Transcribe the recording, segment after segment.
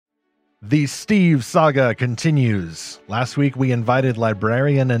The Steve saga continues. Last week, we invited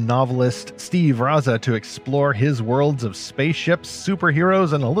librarian and novelist Steve Raza to explore his worlds of spaceships,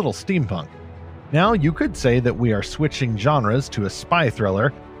 superheroes, and a little steampunk. Now, you could say that we are switching genres to a spy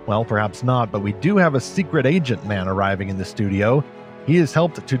thriller. Well, perhaps not, but we do have a secret agent man arriving in the studio. He has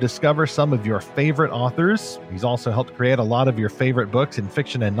helped to discover some of your favorite authors. He's also helped create a lot of your favorite books in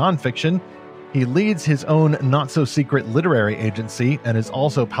fiction and nonfiction. He leads his own not-so-secret literary agency and is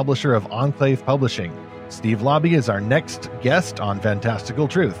also publisher of Enclave Publishing. Steve Laube is our next guest on Fantastical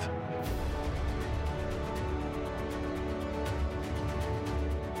Truth.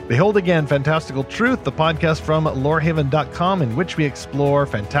 Behold again Fantastical Truth, the podcast from lorehaven.com, in which we explore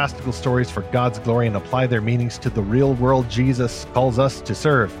fantastical stories for God's glory and apply their meanings to the real world Jesus calls us to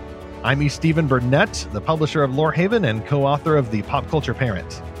serve. I'm E. Stephen Burnett, the publisher of Lorehaven and co-author of The Pop Culture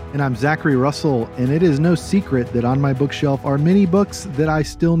Parent. And I'm Zachary Russell, and it is no secret that on my bookshelf are many books that I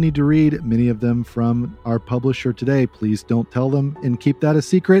still need to read, many of them from our publisher today. Please don't tell them and keep that a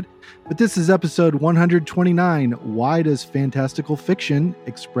secret. But this is episode 129, Why Does Fantastical Fiction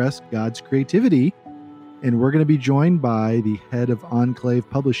Express God's Creativity? And we're going to be joined by the head of Enclave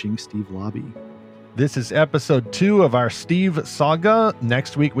Publishing, Steve Laube. This is episode 2 of our Steve saga.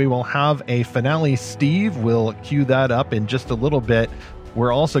 Next week we will have a finale Steve. We'll cue that up in just a little bit.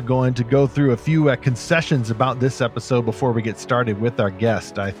 We're also going to go through a few concessions about this episode before we get started with our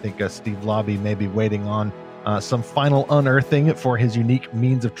guest. I think Steve Laube may be waiting on some final unearthing for his unique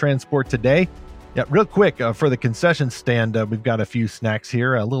means of transport today. Yeah, real quick, for the concession stand, we've got a few snacks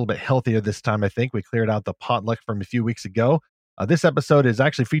here, a little bit healthier this time, I think. We cleared out the potluck from a few weeks ago. This episode is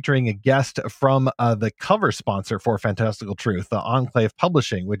actually featuring a guest from the cover sponsor for Fantastical Truth, Enclave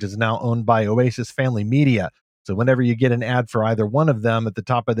Publishing, which is now owned by Oasis Family Media. So whenever you get an ad for either one of them at the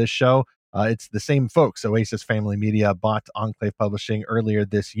top of this show, it's the same folks. Oasis Family Media bought Enclave Publishing earlier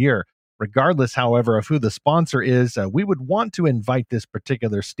this year. Regardless, however, of who the sponsor is, we would want to invite this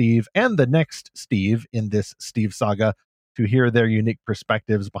particular Steve and the next Steve in this Steve saga to hear their unique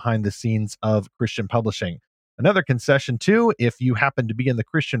perspectives behind the scenes of Christian publishing. Another concession, too, if you happen to be in the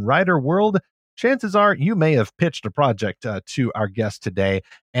Christian writer world, chances are you may have pitched a project to our guest today.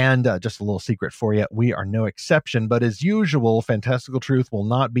 And just a little secret for you, we are no exception. But as usual, Fantastical Truth will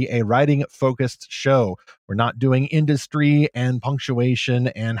not be a writing-focused show. We're not doing industry and punctuation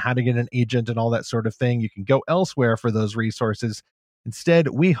and how to get an agent and all that sort of thing. You can go elsewhere for those resources. Instead,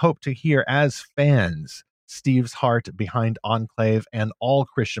 we hope to hear, as fans, Steve's heart behind Enclave and all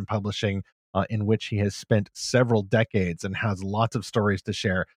Christian publishing, in which he has spent several decades and has lots of stories to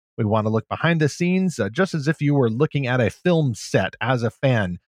share. We want to look behind the scenes, just as if you were looking at a film set as a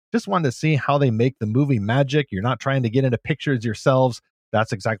fan. Just wanted to see how they make the movie magic. You're not trying to get into pictures yourselves.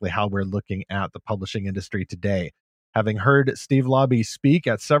 That's exactly how we're looking at the publishing industry today. Having heard Steve Laube speak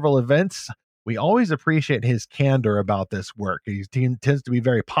at several events, we always appreciate his candor about this work. He tends to be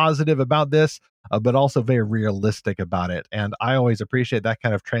very positive about this, but also very realistic about it. And I always appreciate that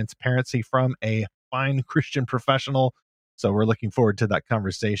kind of transparency from a fine Christian professional. So we're looking forward to that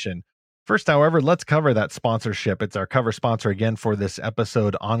conversation. First, however, let's cover that sponsorship. It's our cover sponsor again for this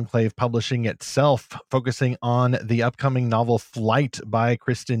episode, Enclave Publishing itself, focusing on the upcoming novel Flight by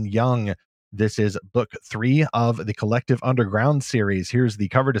Kristen Young. This is book 3 of the Collective Underground series. Here's the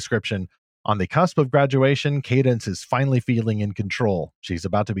cover description. On the cusp of graduation, Cadence is finally feeling in control. She's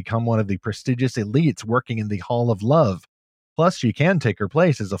about to become one of the prestigious elites working in the Hall of Love. Plus, she can take her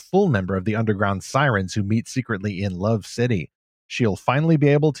place as a full member of the underground sirens who meet secretly in Love City. She'll finally be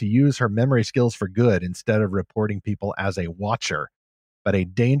able to use her memory skills for good instead of reporting people as a watcher. But a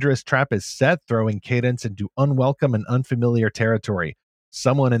dangerous trap is set, throwing Cadence into unwelcome and unfamiliar territory.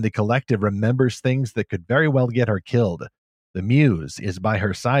 Someone in the collective remembers things that could very well get her killed. The Muse is by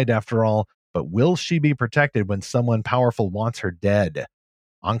her side after all, but will she be protected when someone powerful wants her dead?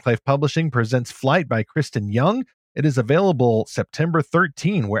 Enclave Publishing presents Flight by Kristen Young. It is available September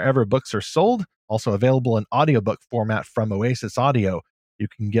 13 wherever books are sold, also available in audiobook format from Oasis Audio. You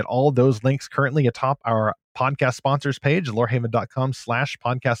can get all those links currently atop our podcast sponsors page,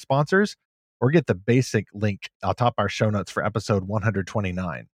 lorehaven.com/podcast sponsors, or get the basic link atop our show notes for episode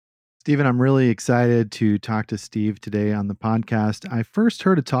 129. Stephen, I'm really excited to talk to Steve today on the podcast. I first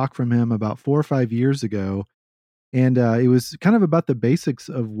heard a talk from him about 4 or 5 years ago, and it was kind of about the basics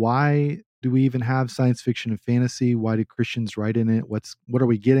of why do we even have science fiction and fantasy? Why do Christians write in it? What are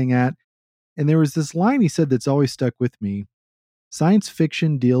we getting at? And there was this line he said that's always stuck with me. Science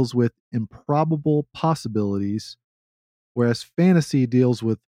fiction deals with improbable possibilities, whereas fantasy deals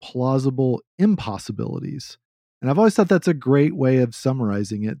with plausible impossibilities. And I've always thought that's a great way of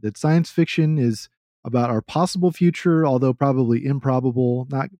summarizing it, that science fiction is about our possible future, although probably improbable,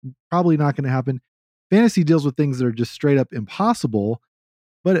 probably not going to happen. Fantasy deals with things that are just straight up impossible,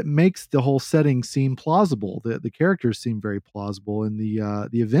 but it makes the whole setting seem plausible. The characters seem very plausible, and the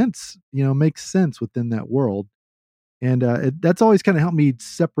events, make sense within that world. And that's always kind of helped me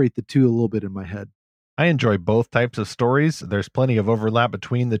separate the two a little bit in my head. I enjoy both types of stories. There's plenty of overlap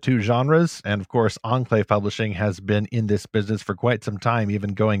between the two genres. And of course, Enclave Publishing has been in this business for quite some time,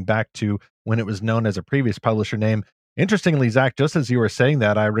 even going back to when it was known as a previous publisher name. Interestingly, Zach, just as you were saying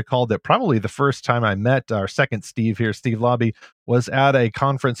that, I recalled that probably the first time I met our second Steve here, Steve Lobby, was at a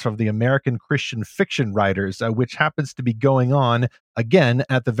conference of the American Christian Fiction Writers, which happens to be going on again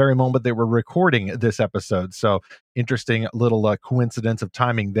at the very moment that we're recording this episode. So interesting little coincidence of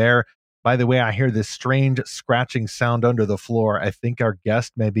timing there. By the way, I hear this strange scratching sound under the floor. I think our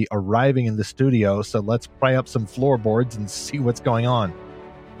guest may be arriving in the studio, so let's pry up some floorboards and see what's going on.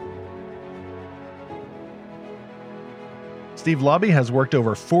 Steve Lobby has worked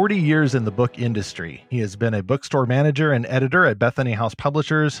over 40 years in the book industry. He has been a bookstore manager and editor at Bethany House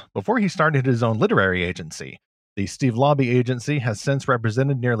Publishers before he started his own literary agency. The Steve Lobby Agency has since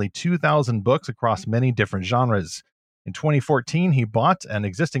represented nearly 2,000 books across many different genres. In 2014, he bought an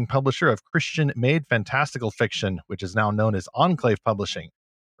existing publisher of Christian-made fantastical fiction, which is now known as Enclave Publishing.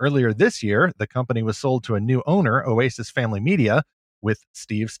 Earlier this year, the company was sold to a new owner, Oasis Family Media, with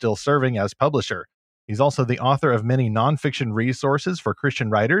Steve still serving as publisher. He's also the author of many nonfiction resources for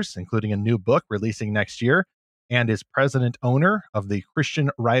Christian writers, including a new book releasing next year, and is president owner of the Christian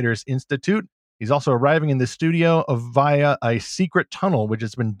Writers Institute. He's also arriving in the studio via a secret tunnel, which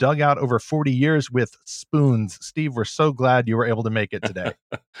has been dug out over 40 years with spoons. Steve, we're so glad you were able to make it today.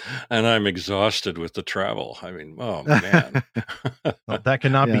 And I'm exhausted with the travel. I mean, oh, man. Well, that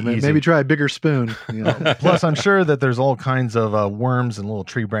cannot be easy. Maybe try a bigger spoon. Plus, I'm sure that there's all kinds of worms and little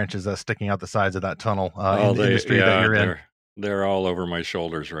tree branches sticking out the sides of that tunnel in the industry that you're in. They're all over my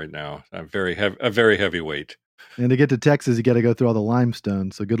shoulders right now. I'm a very heavy weight. And to get to Texas, you got to go through all the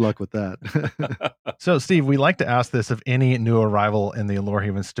limestone. So good luck with that. So, Steve, we like to ask this of any new arrival in the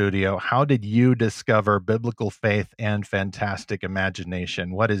Lorehaven studio. How did you discover biblical faith and fantastic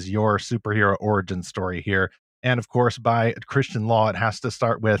imagination? What is your superhero origin story here? And of course, by Christian law, it has to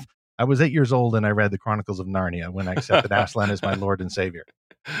start with, I was 8 years old and I read the Chronicles of Narnia when I accepted Aslan as my Lord and Savior.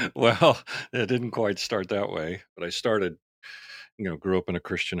 Well, it didn't quite start that way, but I started, grew up in a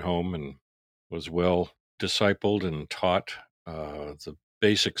Christian home and was well discipled and taught the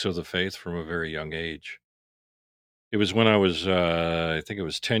basics of the faith from a very young age. It was when I was, I think it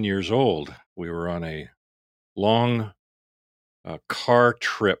was 10 years old. We were on a long car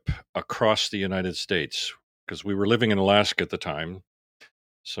trip across the United States because we were living in Alaska at the time.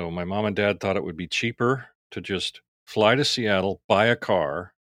 So my mom and dad thought it would be cheaper to just fly to Seattle, buy a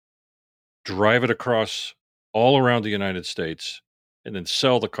car, drive it across all around the United States, and then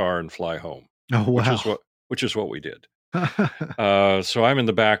sell the car and fly home. Oh, wow. Which is what we did. So I'm in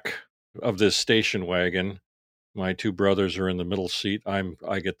the back of this station wagon. My two brothers are in the middle seat.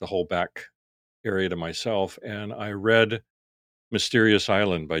 I get the whole back area to myself, and I read Mysterious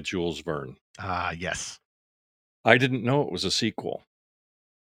Island by Jules Verne. Ah, yes. I didn't know it was a sequel.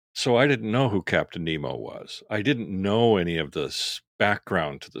 So I didn't know who Captain Nemo was. I didn't know any of this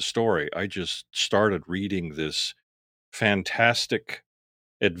background to the story. I just started reading this fantastic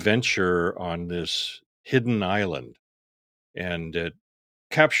adventure on this hidden island, and it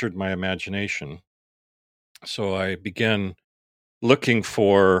captured my imagination. So I began looking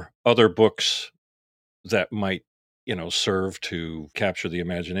for other books that might, serve to capture the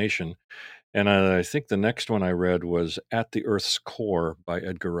imagination. And I think the next one I read was At the Earth's Core by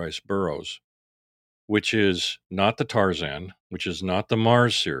Edgar Rice Burroughs, which is not the Tarzan, which is not the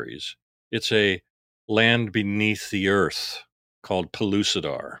Mars series. It's a land beneath the earth called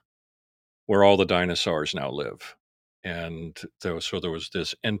Pellucidar, where all the dinosaurs now live. And there was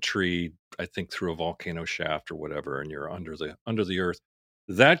this entry, I think, through a volcano shaft or whatever, and you're under the earth.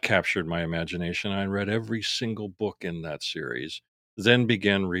 That captured my imagination. I read every single book in that series, then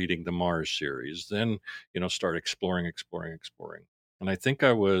began reading the Mars series, then, start exploring. And I think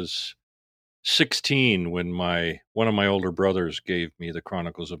I was 16 when one of my older brothers gave me the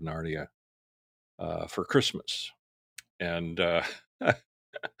Chronicles of Narnia for Christmas. And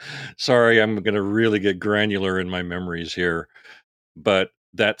sorry, I'm going to really get granular in my memories here. But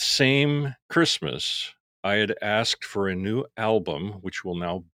that same Christmas, I had asked for a new album, which will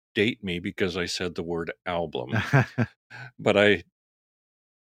now date me because I said the word album. But I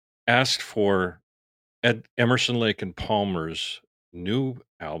asked for Emerson, Lake and Palmer's new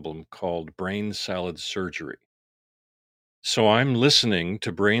album called Brain Salad Surgery. So I'm listening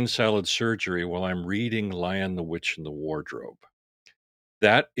to Brain Salad Surgery while I'm reading Lion, the Witch, and the Wardrobe.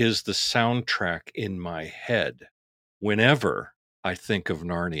 That is the soundtrack in my head whenever I think of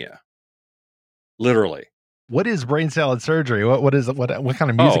Narnia. Literally. What is brain salad surgery? What is what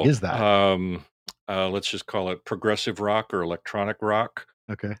kind of music is that? Let's just call it progressive rock or electronic rock.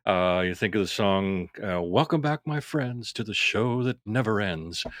 Okay. You think of the song "Welcome Back, My Friends, to the Show That Never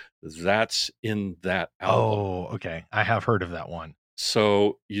Ends." That's in that album. Oh, okay. I have heard of that one.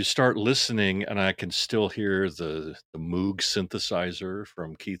 So you start listening, and I can still hear the Moog synthesizer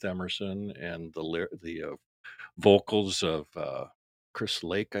from Keith Emerson and the vocals of Chris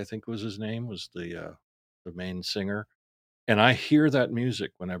Lake, I think was his name, was the main singer. And I hear that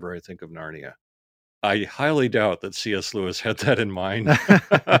music whenever I think of Narnia. I highly doubt that C.S. Lewis had that in mind.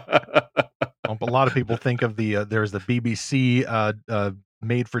 A lot of people think of there's the BBC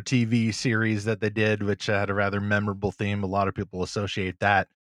made for TV series that they did, which had a rather memorable theme. A lot of people associate that.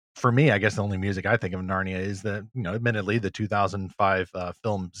 For me, I guess the only music I think of Narnia is admittedly the 2005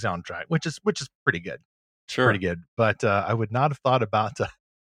 film soundtrack, which is pretty good. Sure. Pretty good. But I would not have thought about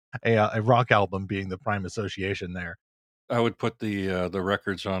a rock album being the prime association there. I would put the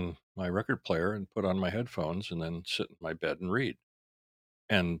records on my record player and put on my headphones and then sit in my bed and read.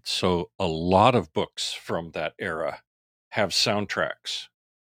 And so a lot of books from that era have soundtracks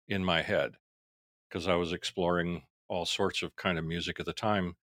in my head because I was exploring all sorts of kind of music at the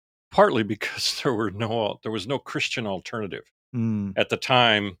time, partly because there was no Christian alternative. At the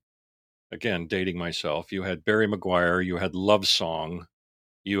time. Again, dating myself, you had Barry McGuire, you had Love Song,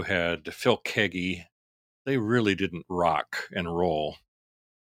 you had Phil Keaggy. They really didn't rock and roll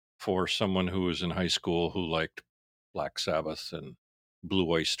for someone who was in high school who liked Black Sabbath and Blue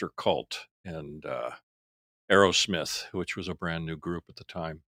Oyster Cult and Aerosmith, which was a brand new group at the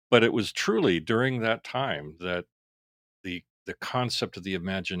time. But it was truly during that time that the concept of the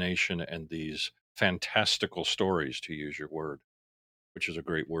imagination and these fantastical stories, to use your word, which is a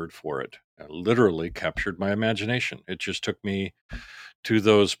great word for it, literally captured my imagination. It just took me to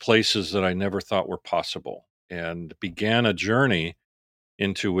those places that I never thought were possible and began a journey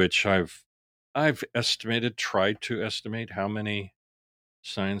into which I've tried to estimate how many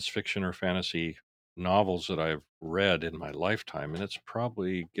science fiction or fantasy novels that I've read in my lifetime, and it's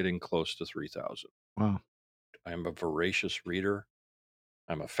probably getting close to 3,000. Wow. I am a voracious reader.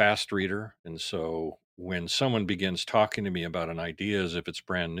 I'm a fast reader. And so when someone begins talking to me about an idea as if it's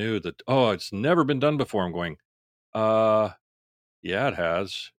brand new, that, it's never been done before, I'm going, yeah, it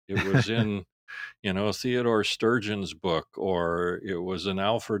has. It was in, Theodore Sturgeon's book, or it was in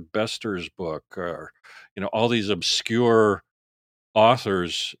Alfred Bester's book, or, all these obscure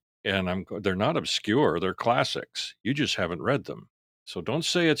authors. And they're not obscure, they're classics. You just haven't read them. So don't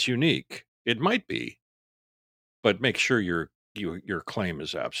say it's unique. It might be, but make sure your claim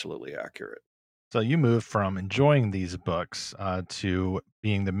is absolutely accurate. So you moved from enjoying these books to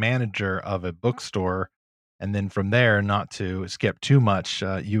being the manager of a bookstore. And then from there, not to skip too much,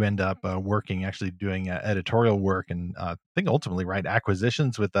 you end up actually doing editorial work and I think ultimately write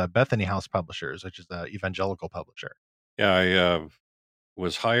acquisitions with Bethany House Publishers, which is the evangelical publisher. Yeah, I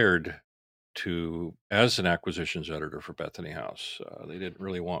was hired as an acquisitions editor for Bethany House. They didn't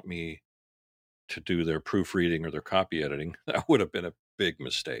really want me to do their proofreading or their copy editing. That would have been a big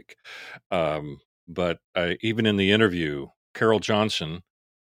mistake. But even in the interview, Carol Johnson,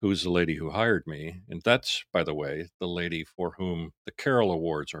 who's the lady who hired me, and that's, by the way, the lady for whom the Carol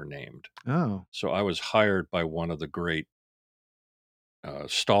Awards are named. Oh. So I was hired by one of the great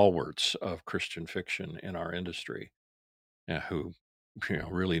stalwarts of Christian fiction in our industry, who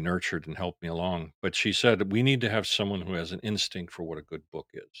really nurtured and helped me along. But she said, we need to have someone who has an instinct for what a good book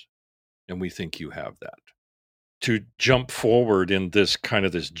is. And we think you have that. To jump forward in this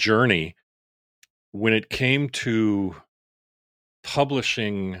journey, when it came to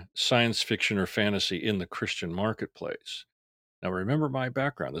publishing science fiction or fantasy in the Christian marketplace, now remember my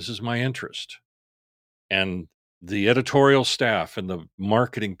background, this is my interest. And the editorial staff and the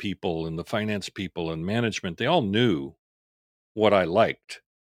marketing people and the finance people and management, they all knew what I liked.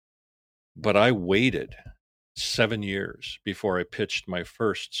 But I waited 7 years before I pitched my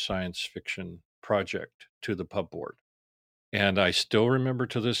first science fiction project to the pub board. And I still remember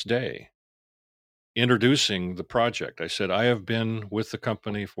to this day introducing the project. I said, I have been with the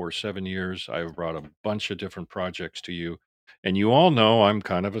company for 7 years. I have brought a bunch of different projects to you. And you all know I'm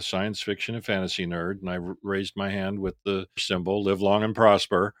kind of a science fiction and fantasy nerd. And I raised my hand with the symbol, live long and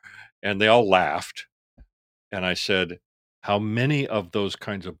prosper. And they all laughed. And I said, how many of those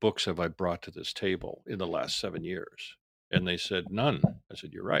kinds of books have I brought to this table in the last 7 years? And they said, none. I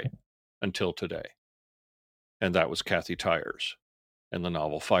said, you're right, until today. and that was Kathy Tyers and the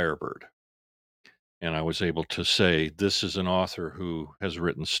novel Firebird. And I was able to say, this is an author who has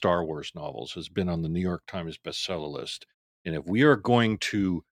written Star Wars novels, has been on the New York Times bestseller list. And if we are going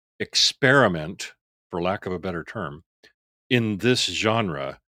to experiment, for lack of a better term, in this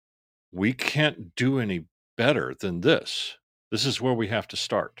genre, we can't do any better than this. This is where we have to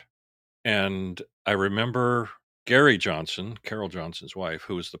start. And I remember Gary Johnson, Carol Johnson's wife,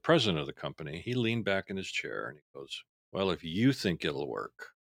 who was the president of the company, he leaned back in his chair and he goes, well, if you think it'll work,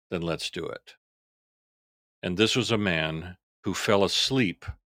 then let's do it. And this was a man who fell asleep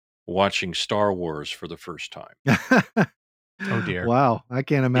watching Star Wars for the first time. Oh, dear. Wow. I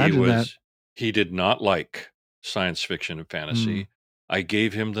can't imagine that. He did not like science fiction and fantasy. I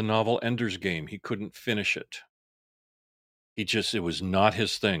gave him the novel Ender's Game. He couldn't finish it. It was not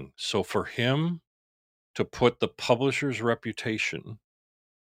his thing. So for him to put the publisher's reputation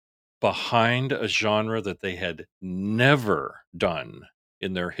behind a genre that they had never done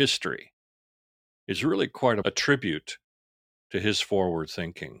in their history is really quite a tribute to his forward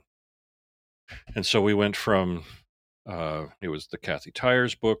thinking. And so we went from, it was the Kathy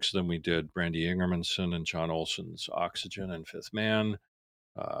Tyers books, then we did Randy Ingermanson and John Olson's Oxygen and Fifth Man.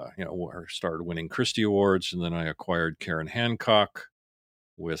 Started winning Christie Awards, and then I acquired Karen Hancock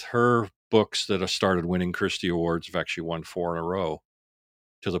with her books that started winning Christie Awards. I've actually won 4 in a row,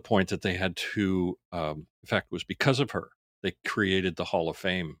 to the point that they had to, in fact, it was because of her, they created the Hall of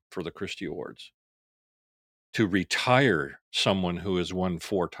Fame for the Christie Awards to retire someone who has won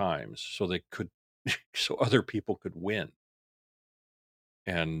 4 times so they could, so other people could win.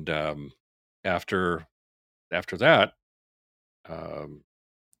 And after that,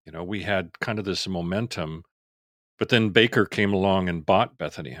 we had kind of this momentum, but then Baker came along and bought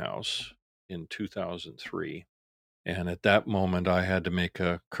Bethany House in 2003. And at that moment, I had to make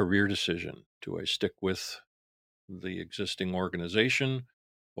a career decision. Do I stick with the existing organization,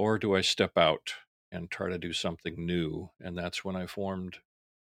 or do I step out and try to do something new? And that's when I formed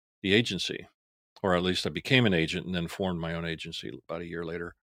the agency, or at least I became an agent and then formed my own agency about a year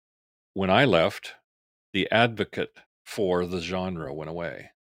later. When I left, the advocate for the genre went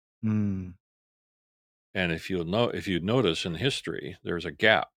away. And if you'd notice in history, there's a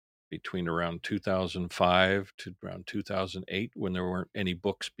gap between around 2005 to around 2008 when there weren't any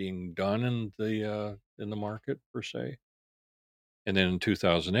books being done in the market per se. And then in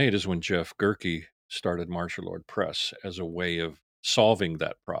 2008 is when Jeff Gerke started Martial Lord Press as a way of solving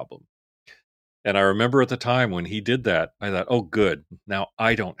that problem. And I remember at the time when he did that, I thought, oh, good, now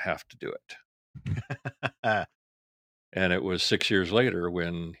I don't have to do it. And it was 6 years later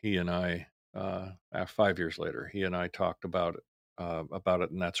when he and I, 5 years later, he and I talked about it,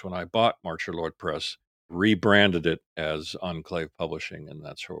 and that's when I bought Martial Lord Press, rebranded it as Enclave Publishing, and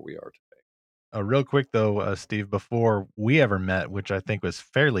that's where we are today. Real quick though, Steve, before we ever met, which I think was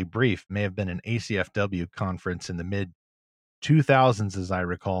fairly brief, may have been an ACFW conference in the mid 2000s, as I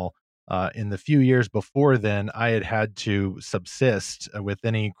recall. In the few years before then, I had to subsist with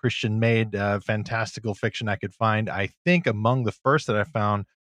any Christian-made fantastical fiction I could find. I think among the first that I found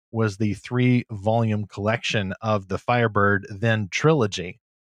was the 3-volume collection of the Firebird then trilogy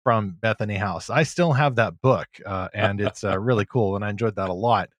from Bethany House. I still have that book, and it's really cool, and I enjoyed that a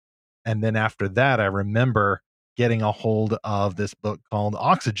lot. And then after that, I remember getting a hold of this book called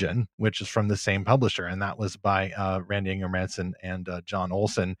Oxygen, which is from the same publisher, and that was by Randy Ingermanson and John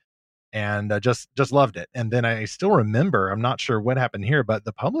Olson. And just loved it. And then I still remember, I'm not sure what happened here, but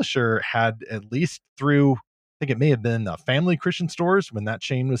the publisher had, at least through, I think it may have been Family Christian Stores when that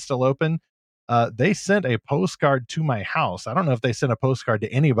chain was still open, they sent a postcard to my house. I don't know if they sent a postcard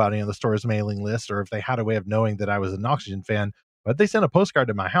to anybody on the store's mailing list or if they had a way of knowing that I was an Oxygen fan, but they sent a postcard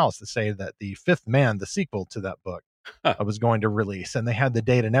to my house to say that the Fifth Man, the sequel to that book, I was going to release, and they had the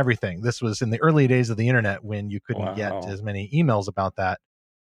date and everything. This was in the early days of the internet when you couldn't get as many emails about that.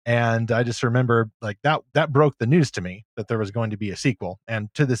 And I just remember like that broke the news to me that there was going to be a sequel.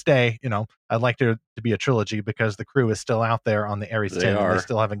 And to this day, I'd like there to be a trilogy because the crew is still out there on the Ares 10 and they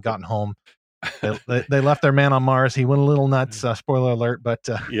still haven't gotten home. They left their man on Mars. He went a little nuts. Spoiler alert, but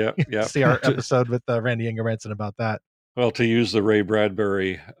see our episode with Randy Ingermanson about that. Well, to use the Ray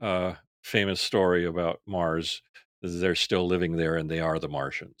Bradbury famous story about Mars, they're still living there and they are the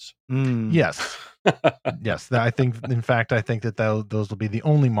Martians. Yes. Yes. I think that those will be the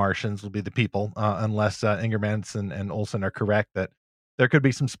only Martians, will be the people, unless Ingermanson and Olson are correct that there could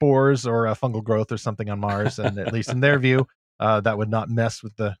be some spores or a fungal growth or something on Mars. And at least in their view, that would not mess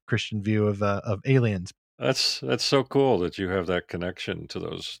with the Christian view of aliens. That's so cool that you have that connection to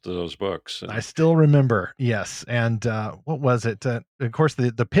those books. I And still remember, yes. And what was it? Of course,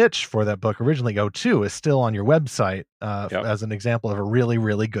 the pitch for that book originally, O2, is still on your website yep, as an example of a really,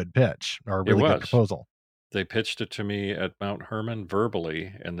 really good pitch or a it really good was. proposal. They pitched it to me at Mount Hermon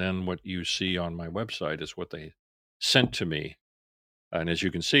verbally, and then what you see on my website is what they sent to me. And as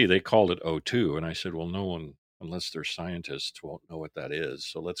you can see, they called it O2. And I said, well, no one, unless they're scientists, won't know what that is.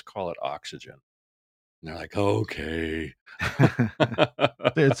 So let's call it oxygen. And they're like, okay.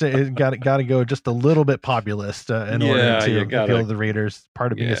 It got to go just a little bit populist in order Yeah, you to appeal to gotta, the readers.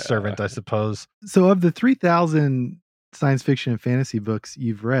 Part of being a yeah. servant, I suppose. So, of the 3,000 science fiction and fantasy books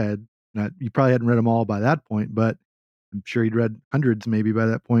you've read, you probably hadn't read them all by that point, but I'm sure you'd read hundreds maybe by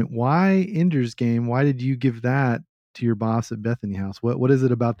that point. Why Ender's Game? Why did you give that to your boss at Bethany House? What is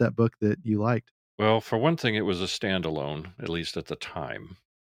it about that book that you liked? Well, for one thing, it was a standalone, at least at the time.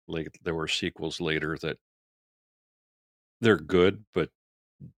 Like there were sequels later that they're good, but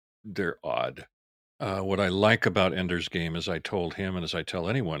they're odd. What I like about Ender's Game, as I told him, and as I tell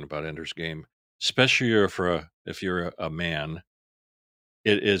anyone about Ender's Game, especially if you're a man,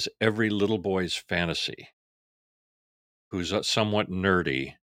 it is every little boy's fantasy who's somewhat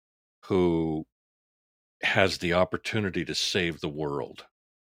nerdy, who has the opportunity to save the world,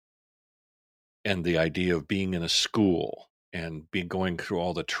 and the idea of being in a school and be going through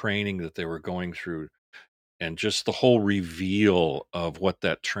all the training that they were going through, and just the whole reveal of what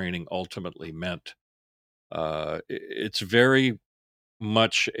that training ultimately meant. It's very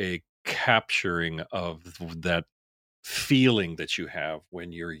much a capturing of that feeling that you have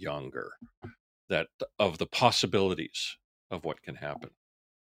when you're younger, that of the possibilities of what can happen.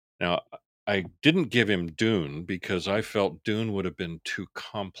 Now, I didn't give him Dune because I felt Dune would have been too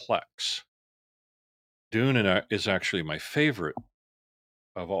complex. Dune is actually my favorite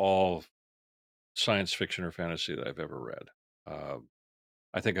of all science fiction or fantasy that I've ever read. Uh,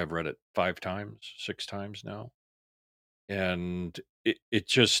 I think I've read it 5 times, 6 times now. And it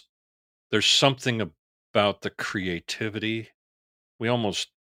just, there's something about the creativity. We almost,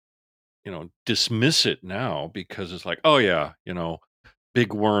 dismiss it now because it's like, oh, yeah,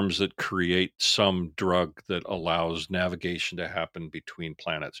 big worms that create some drug that allows navigation to happen between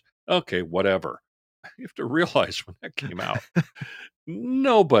planets. Okay, whatever. You have to realize when that came out,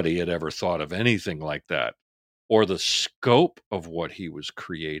 nobody had ever thought of anything like that, or the scope of what he was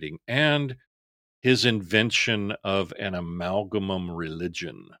creating, and his invention of an amalgamum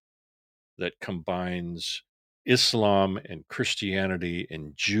religion that combines Islam and Christianity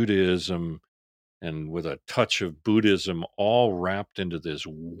and Judaism and with a touch of Buddhism, all wrapped into this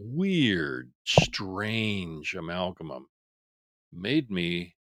weird, strange amalgamum, made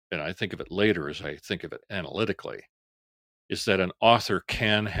me, and I think of it later as I think of it analytically, is that an author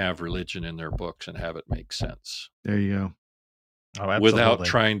can have religion in their books and have it make sense There you go. Oh, without absolutely.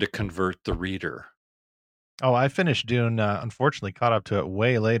 trying to convert the reader. Oh, I finished Dune. Unfortunately, caught up to it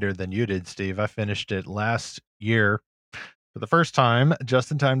way later than you did, Steve. I finished it last year for the first time,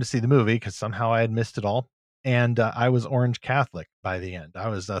 just in time to see the movie because somehow I had missed it all. And I was Orange Catholic by the end. I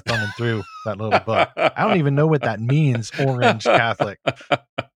was thumbing through that little book. I don't even know what that means, Orange Catholic.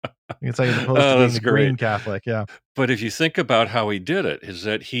 It's like as opposed to being That's the Green great. Catholic. Yeah. But if you think about how he did it, is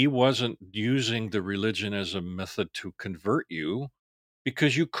that he wasn't using the religion as a method to convert you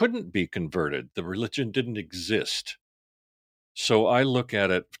because you couldn't be converted. The religion didn't exist. So I look at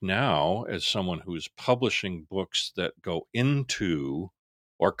it now as someone who's publishing books that go into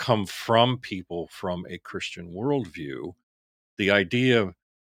or come from people from a Christian worldview. The idea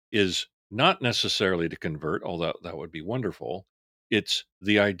is not necessarily to convert, although that would be wonderful. It's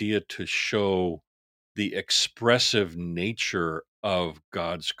the idea to show the expressive nature of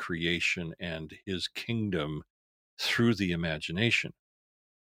God's creation and his kingdom through the imagination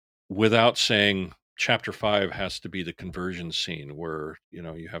without saying chapter 5 has to be the conversion scene where,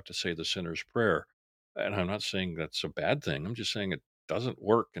 you have to say the sinner's prayer. And I'm not saying that's a bad thing. I'm just saying it doesn't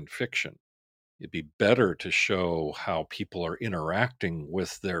work in fiction. It'd be better to show how people are interacting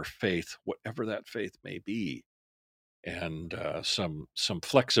with their faith, whatever that faith may be, and some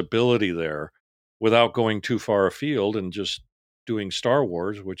flexibility there, without going too far afield and just doing Star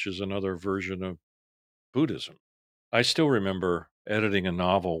Wars, which is another version of Buddhism. I still remember editing a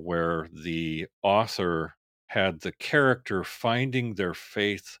novel where the author had the character finding their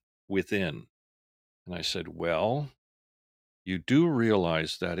faith within, and I said, "Well, you do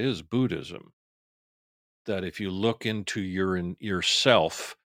realize that is Buddhism. That if you look into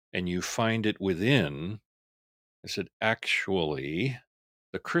yourself and you find it within," I said, "actually,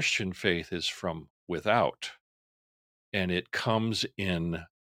 the Christian faith is from without, and it comes in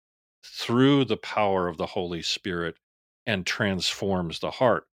through the power of the Holy Spirit and transforms the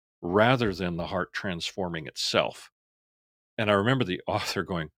heart rather than the heart transforming itself. And I remember the author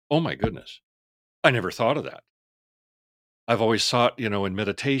going, "Oh my goodness, I never thought of that. I've always thought, in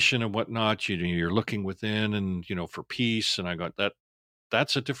meditation and whatnot, you're looking within and, for peace." And I got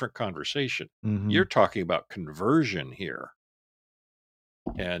that's a different conversation. Mhm. You're talking about conversion here.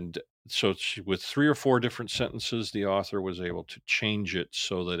 And so with 3 or 4 different sentences, the author was able to change it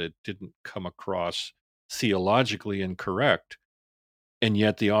so that it didn't come across theologically incorrect. And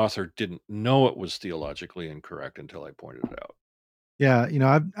yet the author didn't know it was theologically incorrect until I pointed it out. Yeah,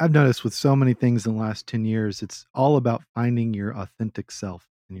 I've noticed with so many things in the last 10 years, it's all about finding your authentic self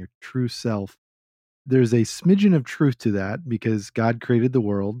and your true self. There's a smidgen of truth to that because God created the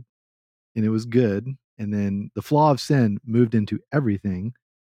world and it was good, and then the flaw of sin moved into everything,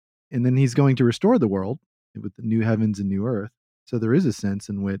 and then he's going to restore the world with the new heavens and new earth. So there is a sense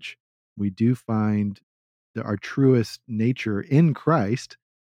in which we do find our truest nature in Christ.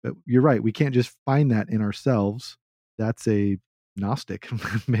 But you're right, we can't just find that in ourselves. That's a Gnostic,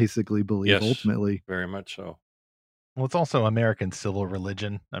 basically, believe Yes, ultimately. very much so. Well, it's also American civil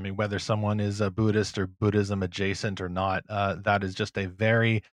religion. I mean, whether someone is a Buddhist or Buddhism adjacent or not, that is just a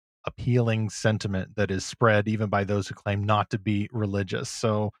very appealing sentiment that is spread even by those who claim not to be religious.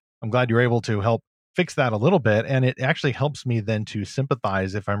 So I'm glad you're able to help fix that a little bit. And it actually helps me then to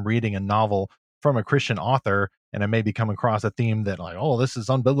sympathize if I'm reading a novel from a Christian author and I maybe come across a theme that, like, oh, this is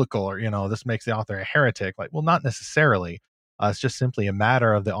unbiblical, or, this makes the author a heretic. Like, well, not necessarily. It's just simply a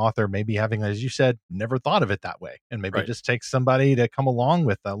matter of the author maybe having, as you said, never thought of it that way. And maybe it Right. just takes somebody to come along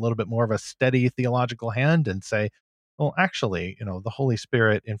with a little bit more of a steady theological hand and say, well, actually, the Holy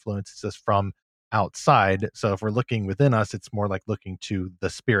Spirit influences us from outside. So if we're looking within us, it's more like looking to the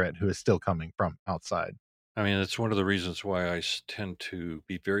Spirit who is still coming from outside. I mean, it's one of the reasons why I tend to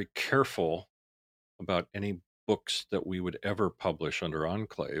be very careful about any books that we would ever publish under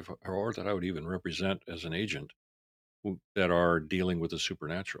Enclave or that I would even represent as an agent that are dealing with the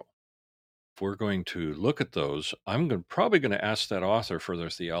supernatural. If we're going to look at those, I'm probably going to ask that author for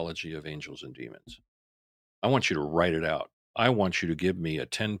their theology of angels and demons. I want you to write it out. I want you to give me a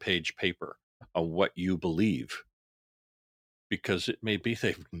 10-page paper on what you believe, because it may be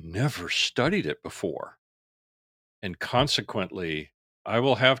they've never studied it before. And consequently, I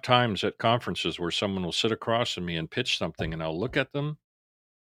will have times at conferences where someone will sit across from me and pitch something, and I'll look at them,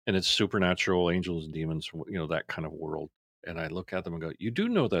 and it's supernatural, angels and demons, that kind of world. And I look at them and go, "You do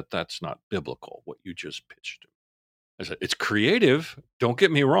know that that's not biblical, what you just pitched." I said, "It's creative. Don't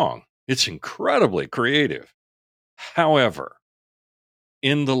get me wrong. It's incredibly creative. However,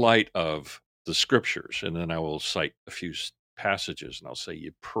 in the light of the scriptures," and then I will cite a few passages, and I'll say,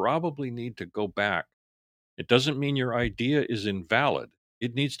 "You probably need to go back. It doesn't mean your idea is invalid.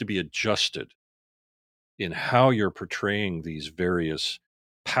 It needs to be adjusted in how you're portraying these various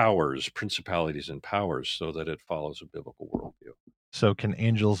powers, principalities, and powers so that it follows a biblical worldview." So can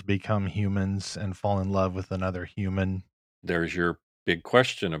angels become humans and fall in love with another human? There's your big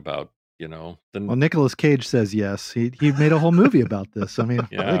question about, Well, Nicolas Cage says yes. He made a whole movie about this. I mean,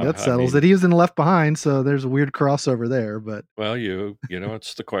 I think that settles it. He was in Left Behind, so there's a weird crossover there. But well,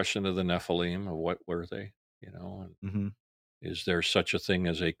 it's the question of the Nephilim, of what were they, and is there such a thing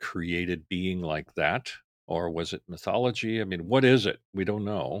as a created being like that? Or was it mythology? I mean, what is it? We don't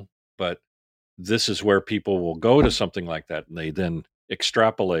know. But this is where people will go to something like that and they then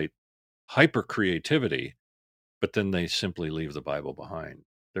extrapolate hyper creativity, but then they simply leave the Bible behind.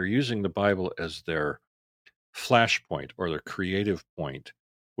 They're using the Bible as their flashpoint or their creative point,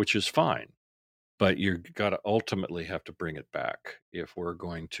 which is fine. But you've got to ultimately have to bring it back if we're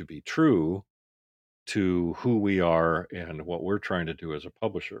going to be true to who we are and what we're trying to do as a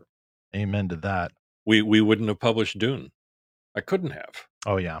publisher. Amen to that. We wouldn't have published Dune. I couldn't have.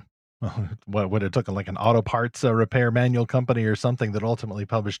 Oh, yeah. What would it took like an auto parts repair manual company or something that ultimately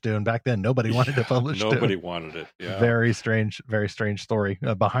published Dune? Back then, nobody wanted to publish Nobody Dune. wanted it. Yeah. Very strange story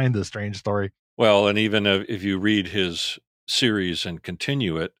behind the strange story. Well, and even if you read his series and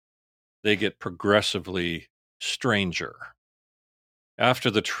continue it, they get progressively stranger.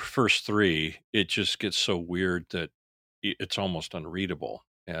 After the first 3, it just gets so weird that it's almost unreadable.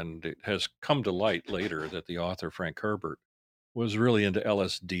 And it has come to light later that the author, Frank Herbert, was really into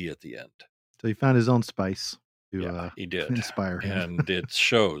LSD at the end. So he found his own spice to he did. Inspire him. And it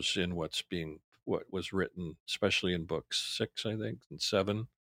shows in what was written, especially in books 6, I think, and 7.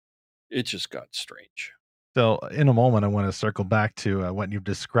 It just got strange. So in a moment, I want to circle back to what you've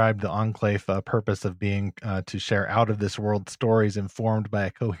described the Enclave purpose of being to share out of this world stories informed by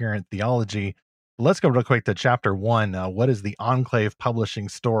a coherent theology. Let's go real quick to chapter 1. What is the Enclave publishing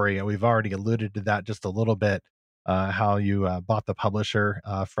story? And we've already alluded to that just a little bit, how you bought the publisher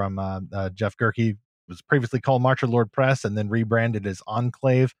from Jeff Gerke. It was previously called Marcher Lord Press and then rebranded as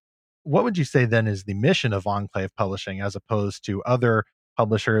Enclave. What would you say then is the mission of Enclave Publishing as opposed to other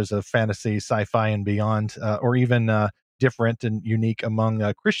publishers of fantasy, sci-fi, and beyond, or even different and unique among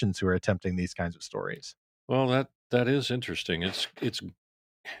Christians who are attempting these kinds of stories? Well, that is interesting.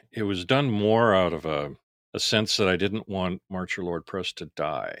 It was done more out of a sense that I didn't want Marcher Lord Press to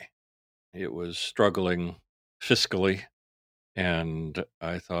die. It was struggling fiscally, and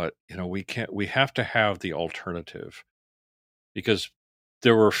I thought, we have to have the alternative, because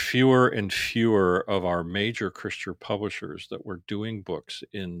there were fewer and fewer of our major Christian publishers that were doing books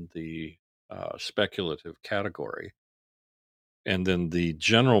in the speculative category. And then the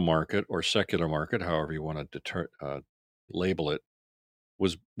general market or secular market, however you want to label it,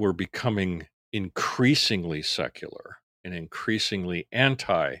 were becoming increasingly secular and increasingly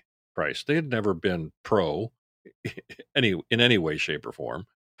anti-Christ. They had never been pro in any way, shape, or form,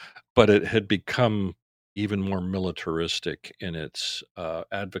 but it had become even more militaristic in its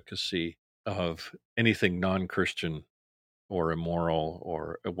advocacy of anything non-Christian or immoral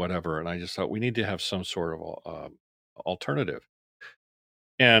or whatever. And I just thought we need to have some sort of alternative.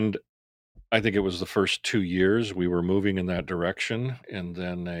 And I think it was the first 2 years we were moving in that direction. And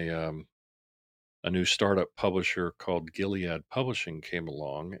then a new startup publisher called Gilead Publishing came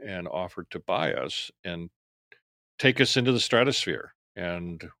along and offered to buy us and take us into the stratosphere.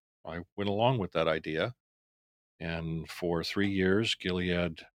 And I went along with that idea. And for 3 years,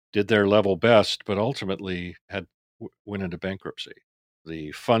 Gilead did their level best, but ultimately went into bankruptcy.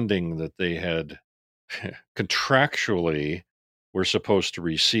 The funding that they had contractually were supposed to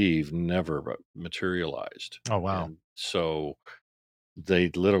receive never materialized. Oh, wow. And so they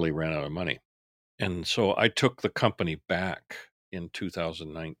literally ran out of money. And so I took the company back in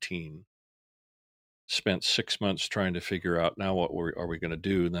 2019, spent 6 months trying to figure out now what are we going to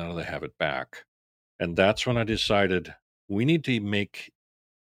do now that they have it back. And that's when I decided we need to make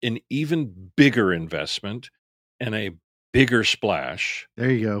an even bigger investment and a bigger splash. There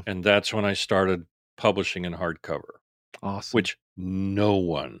you go. And that's when I started publishing in hardcover. Awesome. Which no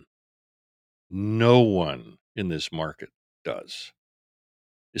one in this market does,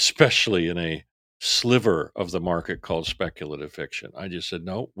 especially in a sliver of the market called speculative fiction. I just said,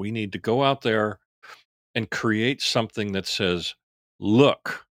 no, we need to go out there and create something that says,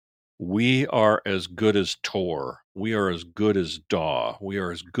 look, we are as good as Tor. We are as good as Daw. We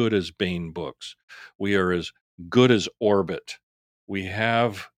are as good as Bane Books. We are as good as Orbit. We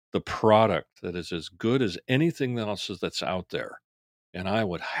have the product that is as good as anything else that's out there. And I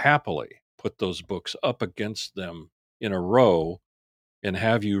would happily put those books up against them in a row and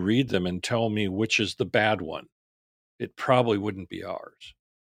have you read them and tell me which is the bad one. It probably wouldn't be ours.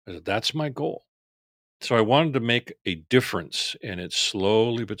 That's my goal. So I wanted to make a difference, and it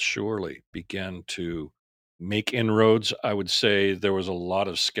slowly but surely began to make inroads. I would say there was a lot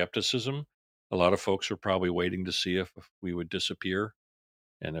of skepticism. A lot of folks were probably waiting to see if we would disappear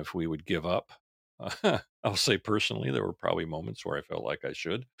and if we would give up. I'll say personally, there were probably moments where I felt like I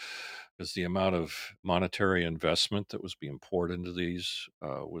should, because the amount of monetary investment that was being poured into these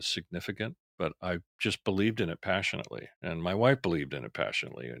was significant. But I just believed in it passionately, and my wife believed in it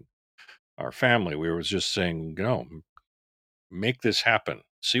passionately, and our family, we were just saying, make this happen.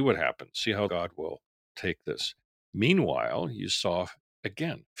 See what happens. See how God will take this. Meanwhile, you saw,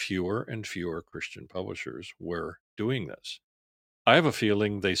 again, fewer and fewer Christian publishers were doing this. I have a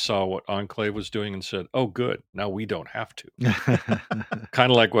feeling they saw what Enclave was doing and said, oh, good, now we don't have to.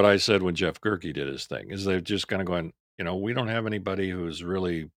 Kind of like what I said when Jeff Gerke did his thing, is they're just kind of going, we don't have anybody who's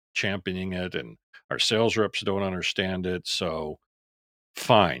really championing it, and our sales reps don't understand it, so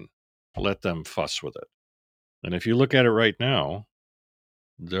fine, let them fuss with it. And if you look at it right now,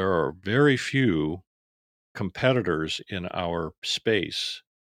 there are very few competitors in our space,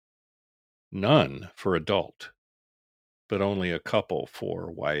 none for adult, but only a couple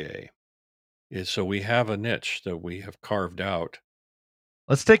for YA. So we have a niche that we have carved out.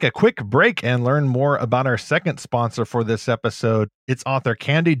 Let's take a quick break and learn more about our second sponsor for this episode. It's author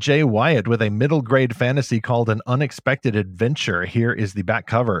Candy J. Wyatt with a middle grade fantasy called An Unexpected Adventure. Here is the back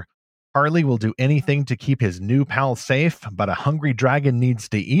cover. Harley will do anything to keep his new pal safe, but a hungry dragon needs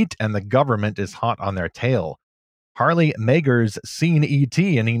to eat and the government is hot on their tail. Harley Mager's seen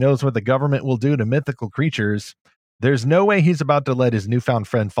E.T. and he knows what the government will do to mythical creatures. There's no way he's about to let his newfound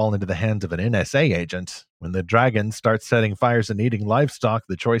friend fall into the hands of an NSA agent. When the dragon starts setting fires and eating livestock,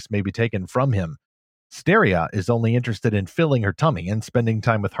 the choice may be taken from him. Steria is only interested in filling her tummy and spending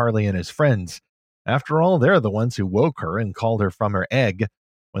time with Harley and his friends. After all, they're the ones who woke her and called her from her egg.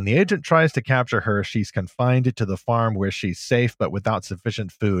 When the agent tries to capture her, she's confined to the farm where she's safe but without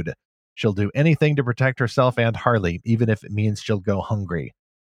sufficient food. She'll do anything to protect herself and Harley, even if it means she'll go hungry.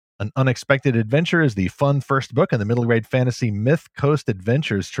 An Unexpected Adventure is the fun first book in the middle grade fantasy Myth Coast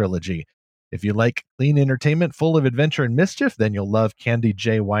Adventures trilogy. If you like clean entertainment full of adventure and mischief, then you'll love Candy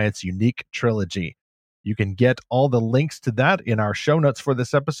J. Wyatt's unique trilogy. You can get all the links to that in our show notes for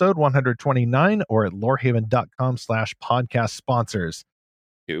this episode 129 or at lorehaven.com/podcast sponsors.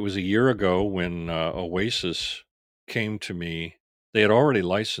 It was a year ago when Oasis came to me. They had already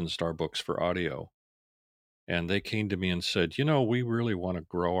licensed our books for audio. And they came to me and said, we really want to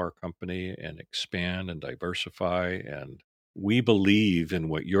grow our company and expand and diversify. And we believe in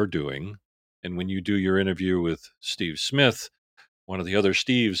what you're doing. And when you do your interview with Steve Smith, one of the other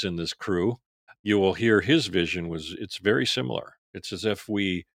Steves in this crew, you will hear his vision it's very similar. It's as if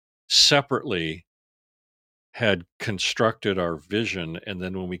we separately had constructed our vision. And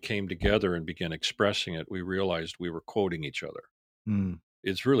then when we came together and began expressing it, we realized we were quoting each other.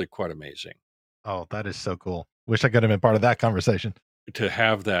 It's really quite amazing. Oh, that is so cool. Wish I could have been part of that conversation. To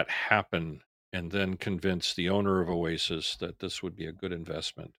have that happen and then convince the owner of Oasis that this would be a good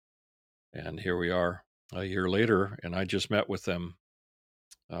investment. And here we are a year later, and I just met with them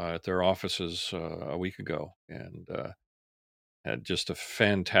at their offices a week ago and had just a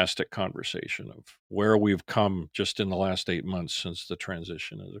fantastic conversation of where we've come just in the last 8 months since the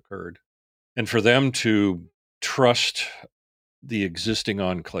transition has occurred. And for them to trust the existing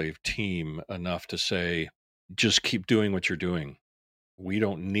Enclave team enough to say, just keep doing what you're doing. We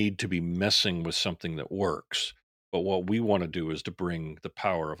don't need to be messing with something that works. But what we want to do is to bring the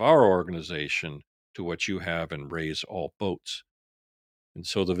power of our organization to what you have and raise all boats. And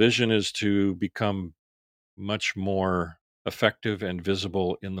so the vision is to become much more effective and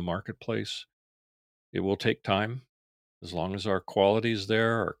visible in the marketplace. It will take time. As long as our quality is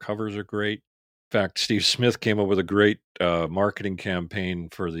there, our covers are great. In fact, Steve Smith came up with a great marketing campaign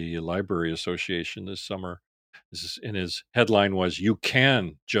for the Library Association this summer. And his headline was, "You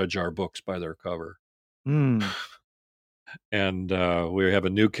can judge our books by their cover." And we have a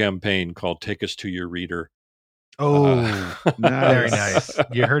new campaign called Take Us to Your Reader. Oh, very nice.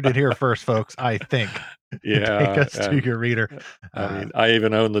 You heard it here first, folks, I think. Yeah. Take us to your reader. I mean, I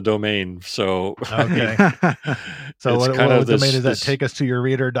even own the domain. So, okay. So what domain is that?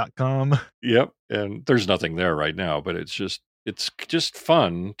 TakeUsToYourReader.com. Yep. And there's nothing there right now, but it's just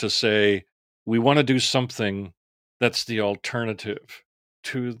fun to say, we want to do something that's the alternative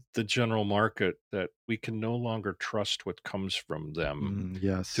to the general market, that we can no longer trust what comes from them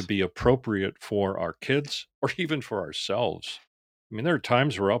to be appropriate for our kids or even for ourselves. I mean, there are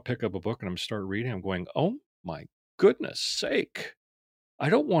times where I'll pick up a book and I'm start reading. I'm going, oh my goodness sake, I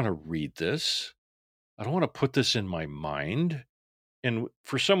don't want to read this. I don't want to put this in my mind. And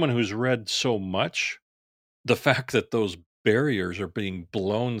for someone who's read so much, the fact that those barriers are being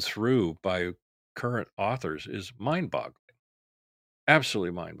blown through by current authors is mind-boggling.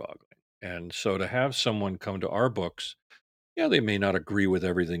 Absolutely mind-boggling. And so to have someone come to our books, they may not agree with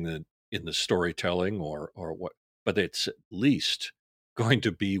everything that in the storytelling or what, but it's at least going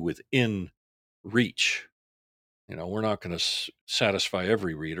to be within reach. We're not going to satisfy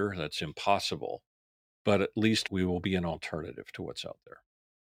every reader. That's impossible. But at least we will be an alternative to what's out there.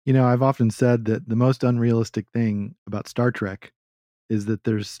 I've often said that the most unrealistic thing about Star Trek is that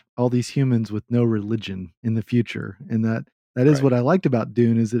there's all these humans with no religion in the future. And that is right. What I liked about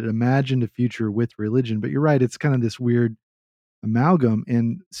Dune, is that it imagined a future with religion. But you're right, it's kind of this weird amalgam.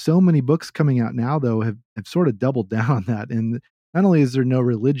 And so many books coming out now, though, have sort of doubled down on that. And not only is there no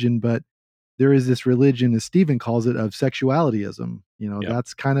religion, but there is this religion, as Stephen calls it, of sexualityism.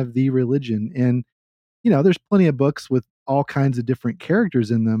 That's kind of the religion. And, there's plenty of books with all kinds of different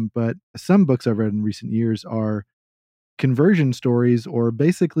characters in them. But some books I've read in recent years are conversion stories or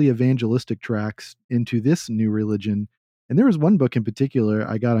basically evangelistic tracks into this new religion. And there was one book in particular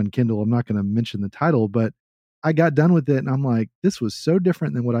I got on Kindle. I'm not going to mention the title, but I got done with it and I'm like, this was so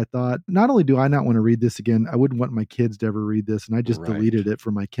different than what I thought. Not only do I not want to read this again, I wouldn't want my kids to ever read this. And I just deleted it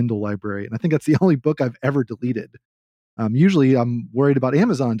from my Kindle library. And I think that's the only book I've ever deleted. Usually I'm worried about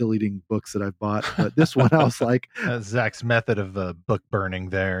Amazon deleting books that I've bought, but this one I was like, Zach's method of book burning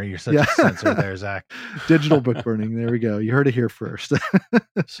there. You're such a censor there, Zach. Digital book burning. There we go. You heard it here first.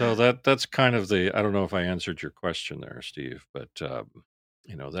 So that's kind of I don't know if I answered your question there, Steve, but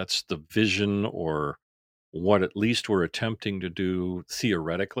that's the vision, or what at least we're attempting to do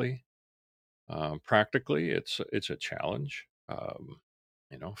theoretically. Practically, it's a challenge.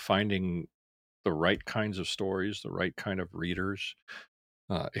 Finding the right kinds of stories, the right kind of readers,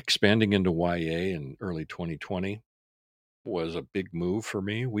 Expanding into YA in early 2020 was a big move for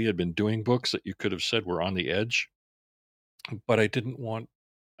me. We had been doing books that you could have said were on the edge, but I didn't want,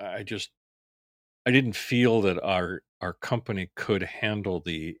 I just, I didn't feel that our company could handle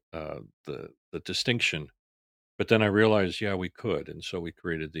the distinction. But then I realized, yeah, we could, and so we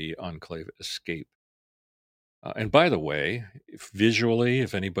created the Enclave Escape. And by the way,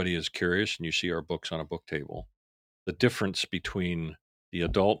 if anybody is curious and you see our books on a book table, the difference between the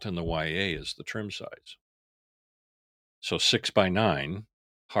adult and the YA is the trim size. So 6x9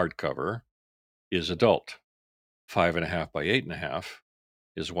 hardcover is adult, 5.5 by 8.5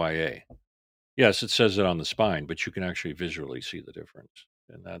 is YA. Yes, it says it on the spine, but you can actually visually see the difference.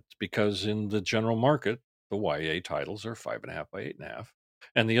 And that's because in the general market, the YA titles are 5.5 by 8.5,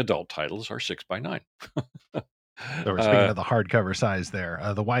 and the adult titles are 6x9. So we're speaking of the hardcover size there.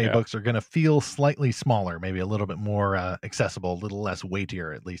 The YA Yeah. books are going to feel slightly smaller, maybe a little bit more accessible, a little less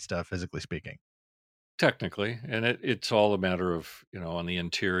weightier, at least physically speaking. Technically, and it's all a matter of, on the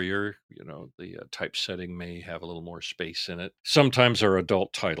interior, the typesetting may have a little more space in it. Sometimes our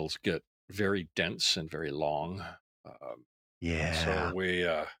adult titles get very dense and very long. Yeah.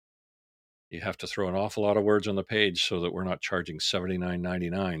 So you have to throw an awful lot of words on the page so that we're not charging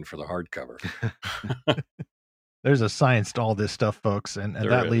 $79.99 for the hardcover. There's a science to all this stuff, folks. And There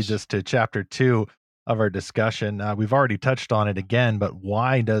that leads is. us to chapter 2 of our discussion. We've already touched on it again, but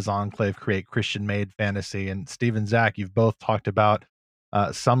why does Enclave create Christian-made fantasy? And Steve and Zach, you've both talked about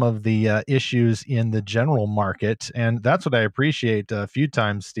some of the issues in the general market. And that's what I appreciate a few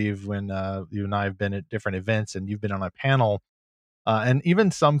times, Steve, when you and I have been at different events and you've been on a panel. And even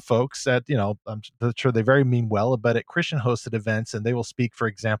some folks at, I'm sure they very mean well, but at Christian hosted events, and they will speak, for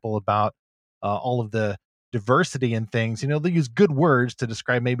example, about all of the diversity in things. They'll use good words to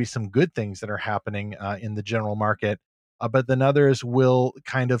describe maybe some good things that are happening in the general market. But then others will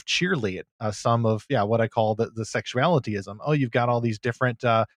kind of cheerlead some of, what I call the sexualityism. Oh, you've got all these different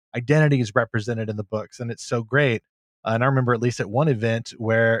identities represented in the books, and it's so great. And I remember at least at one event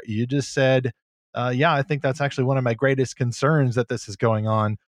where you just said, I think that's actually one of my greatest concerns that this is going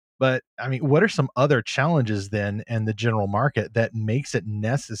on. But I mean, what are some other challenges then in the general market that makes it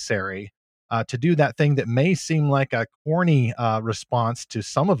necessary to do that thing that may seem like a corny response to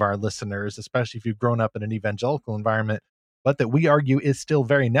some of our listeners, especially if you've grown up in an evangelical environment, but that we argue is still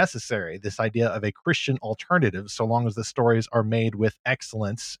very necessary? This idea of a Christian alternative, so long as the stories are made with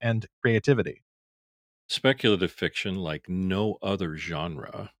excellence and creativity. Speculative fiction, like no other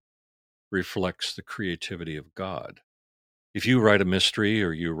genre, reflects the creativity of God. If you write a mystery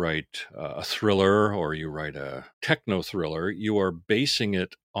or you write a thriller or you write a techno thriller, you are basing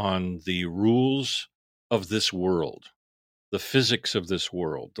it on the rules of this world, the physics of this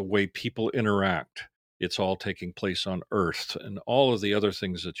world, the way people interact. It's all taking place on Earth and all of the other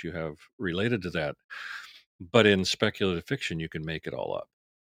things that you have related to that. But in speculative fiction, you can make it all up.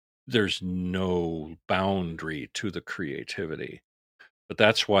 There's no boundary to the creativity. But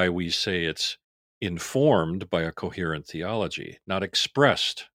that's why we say it's informed by a coherent theology, not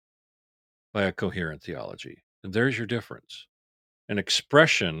expressed by a coherent theology. And there's your difference. An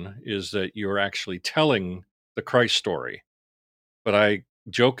expression is that you're actually telling the Christ story. But I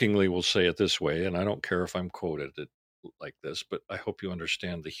jokingly will say it this way, and I don't care if I'm quoted like this, but I hope you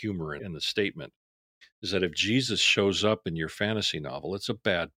understand the humor in the statement, is that if Jesus shows up in your fantasy novel, it's a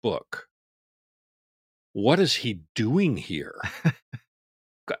bad book. What is he doing here?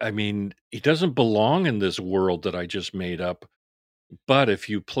 I mean, he doesn't belong in this world that I just made up. But if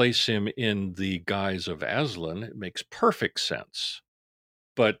you place him in the guise of Aslan, it makes perfect sense.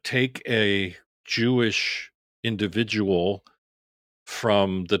 But take a Jewish individual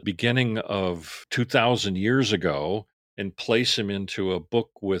from the beginning of 2,000 years ago and place him into a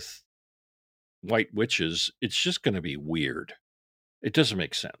book with white witches, it's just going to be weird. It doesn't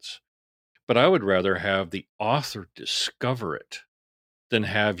make sense. But I would rather have the author discover it than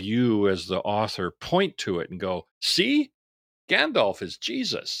have you as the author point to it and go, see, Gandalf is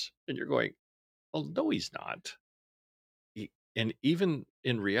Jesus. And you're going, well, no, he's not. And even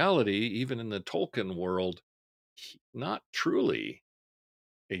in reality, even in the Tolkien world, not truly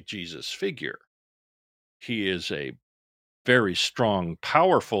a Jesus figure. He is a very strong,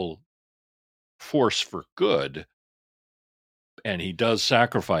 powerful force for good. And he does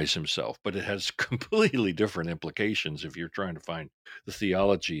sacrifice himself, but it has completely different implications if you're trying to find the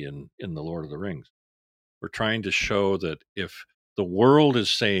theology in The Lord of the Rings. We're trying to show that if the world is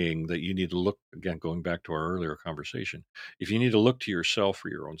saying that you need to look, again, going back to our earlier conversation, if you need to look to yourself for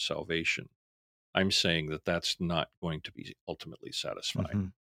your own salvation, I'm saying that that's not going to be ultimately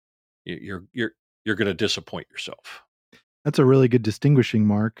satisfying. Mm-hmm. You're going to disappoint yourself. That's a really good distinguishing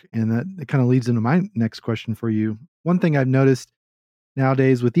mark. And that kind of leads into my next question for you. One thing I've noticed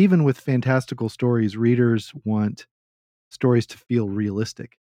nowadays, even with fantastical stories, readers want stories to feel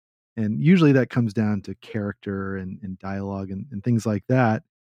realistic. And usually that comes down to character and dialogue and things like that.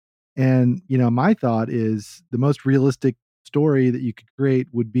 And, my thought is the most realistic story that you could create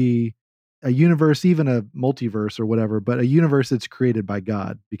would be a universe, even a multiverse or whatever, but a universe that's created by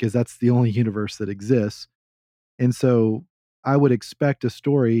God, because that's the only universe that exists. And so I would expect a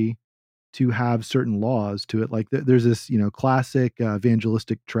story to have certain laws to it. Like there's this, classic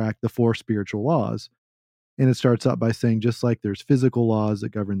evangelistic track, The Four Spiritual Laws. And it starts out by saying, just like there's physical laws that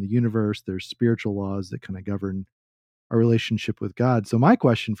govern the universe, there's spiritual laws that kind of govern our relationship with God. So my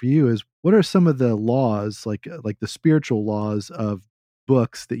question for you is, what are some of the laws, like the spiritual laws of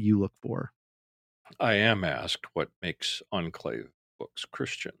books that you look for? I am asked what makes Enclave books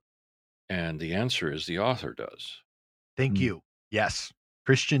Christian, and the answer is the author does. Thank you. Yes.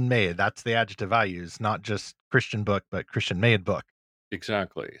 Christian made. That's the adjective I use. Not just Christian book, but Christian made book.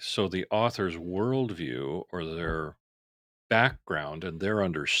 Exactly. So the author's worldview or their background and their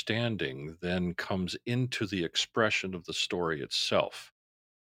understanding then comes into the expression of the story itself.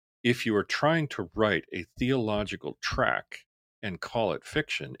 If you are trying to write a theological track and call it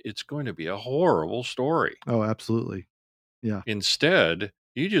fiction, it's going to be a horrible story. Oh, absolutely. Yeah. Instead,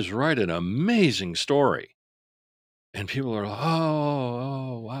 you just write an amazing story. And people are like,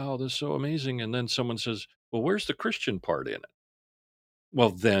 oh, wow, this is so amazing. And then someone says, well, where's the Christian part in it? Well,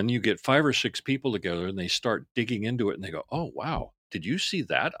 then you get 5 or 6 people together and they start digging into it and they go, oh, wow, did you see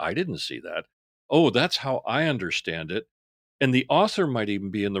that? I didn't see that. Oh, that's how I understand it. And the author might even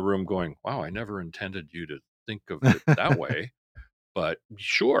be in the room going, wow, I never intended you to think of it that way. But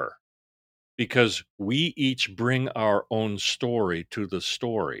sure, because we each bring our own story to the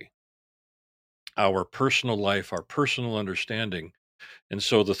story, our personal life, our personal understanding. And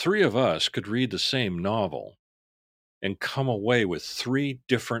so the 3 of us could read the same novel and come away with 3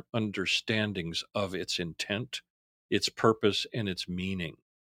 different understandings of its intent, its purpose, and its meaning.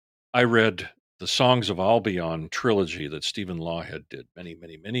 I read the Songs of Albion trilogy that Stephen Lawhead did many,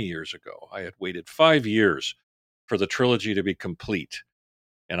 many, many years ago. I had waited 5 years for the trilogy to be complete.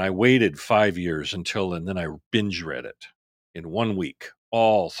 And I waited 5 years and then I binge read it in 1 week,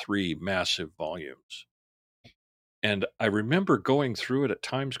 all 3 massive volumes. And I remember going through it at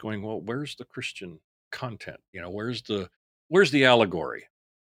times going, well, where's the Christian content? Where's the allegory?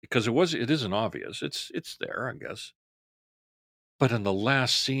 Because it isn't obvious. It's there, I guess. But in the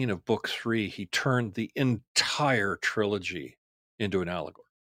last scene of book 3, he turned the entire trilogy into an allegory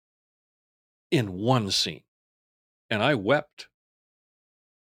in one scene. And I wept.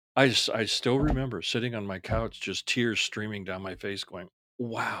 I still remember sitting on my couch, just tears streaming down my face going,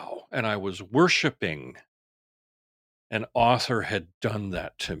 wow. And I was worshiping an author had done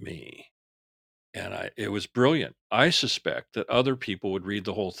that to me. And it was brilliant. I suspect that other people would read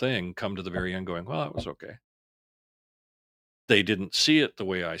the whole thing, come to the very end going, well, that was okay. They didn't see it the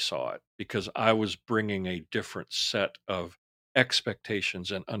way I saw it because I was bringing a different set of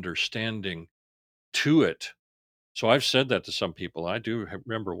expectations and understanding to it. So I've said that to some people. I do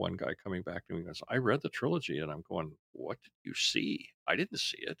remember one guy coming back to me and goes, I read the trilogy, and I'm going, what did you see? I didn't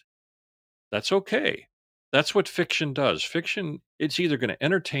see it. That's okay. That's what fiction does. Fiction, it's either going to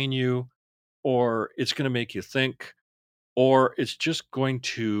entertain you or it's going to make you think, or it's just going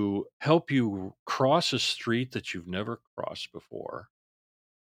to help you cross a street that you've never crossed before,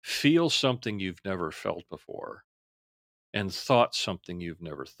 feel something you've never felt before, and thought something you've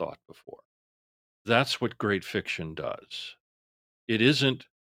never thought before. That's what great fiction does. It isn't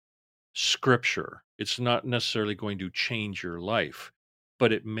scripture. It's not necessarily going to change your life,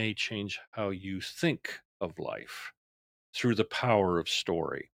 but it may change how you think of life through the power of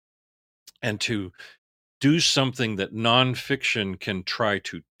story. And to do something that nonfiction can try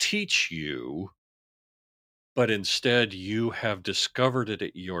to teach you, but instead you have discovered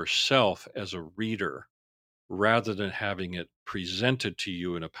it yourself as a reader rather than having it presented to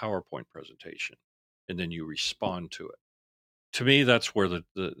you in a PowerPoint presentation, and then you respond to it. To me, that's where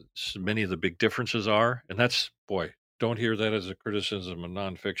many of the big differences are. And that's, boy, don't hear that as a criticism of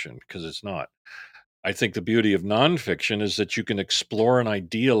nonfiction, because it's not. I think the beauty of nonfiction is that you can explore an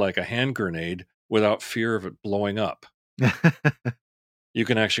idea like a hand grenade without fear of it blowing up. You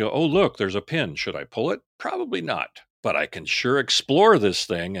can actually go, oh, look, there's a pin. Should I pull it? Probably not. But I can sure explore this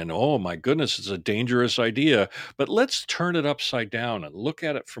thing. And oh, my goodness, it's a dangerous idea. But let's turn it upside down and look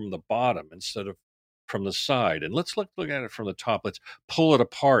at it from the bottom instead of from the side. And let's look at it from the top. Let's pull it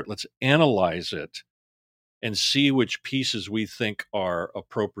apart. Let's analyze it and see which pieces we think are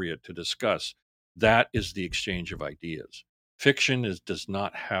appropriate to discuss. That is the exchange of ideas. Fiction does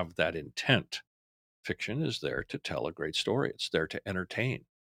not have that intent. Fiction is there to tell a great story. It's there to entertain.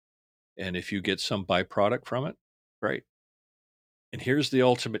 And if you get some byproduct from it, great. And here's the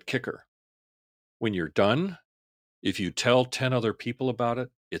ultimate kicker. When you're done, if you tell 10 other people about it,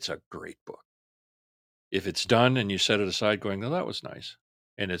 it's a great book. If it's done and you set it aside going, oh, that was nice,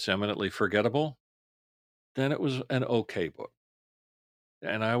 and it's eminently forgettable, then it was an okay book.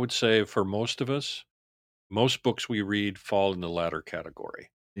 And I would say for most of us, most books we read fall in the latter category.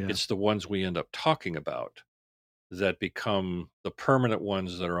 Yeah. It's the ones we end up talking about that become the permanent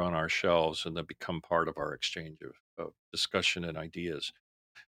ones that are on our shelves and that become part of our exchange of discussion and ideas.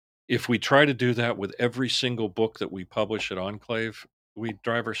 If we try to do that with every single book that we publish at Enclave, we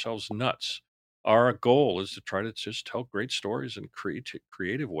drive ourselves nuts. Our goal is to try to just tell great stories in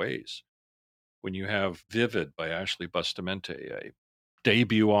creative ways. When you have Vivid by Ashley Bustamante, a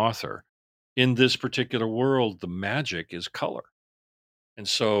debut author, in this particular world, the magic is color. And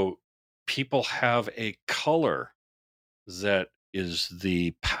so people have a color that is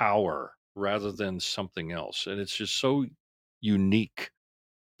the power rather than something else. And it's just so unique.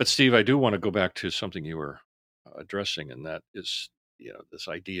 But Steve, I do want to go back to something you were addressing, and that is, this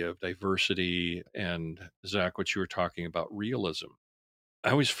idea of diversity, and Zach, what you were talking about, realism.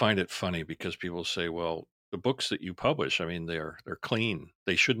 I always find it funny because people say, well, the books that you publish, I mean, they're clean.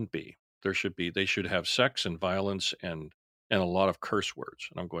 They shouldn't be. They should have sex and violence and a lot of curse words.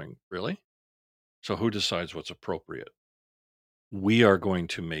 And I'm going, really? So who decides what's appropriate? We are going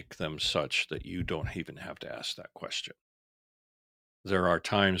to make them such that you don't even have to ask that question. There are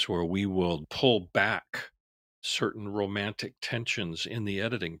times where we will pull back certain romantic tensions in the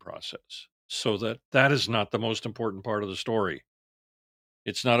editing process so that is not the most important part of the story.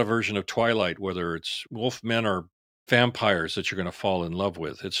 It's not a version of Twilight, whether it's wolf men or vampires that you're going to fall in love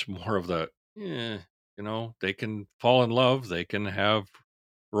with. It's more of they can fall in love, they can have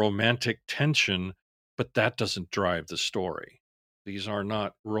romantic tension, but that doesn't drive the story. These are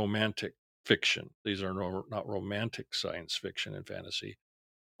not romantic fiction. These are not romantic science fiction and fantasy.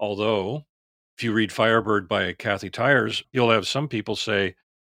 Although, if you read Firebird by Kathy Tyers, you'll have some people say,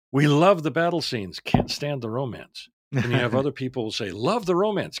 we love the battle scenes, can't stand the romance. And you have other people who say, love the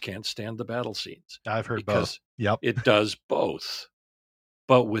romance, can't stand the battle scenes. I've heard because both. Yep. It does both,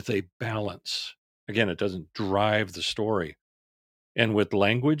 but with a balance. Again, it doesn't drive the story. And with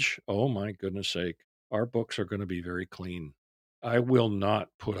language, oh my goodness sake, our books are going to be very clean. I will not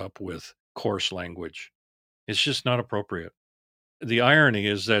put up with coarse language. It's just not appropriate. The irony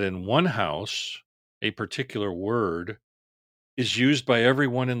is that in one house, a particular word is used by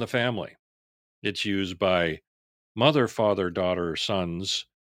everyone in the family. It's used by mother, father, daughter, sons,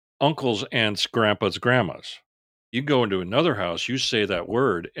 uncles, aunts, grandpas, grandmas. You go into another house, you say that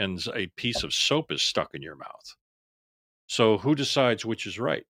word, and a piece of soap is stuck in your mouth. So who decides which is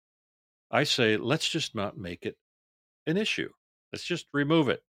right? I say, let's just not make it an issue. Let's just remove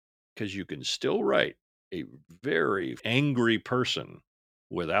it, because you can still write a very angry person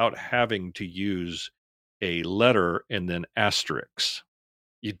without having to use a letter and then asterisks.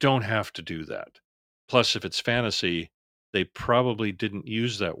 You don't have to do that. Plus, if it's fantasy, they probably didn't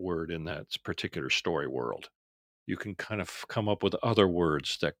use that word in that particular story world. You can kind of come up with other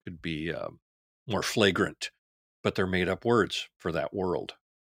words that could be more flagrant, but they're made up words for that world.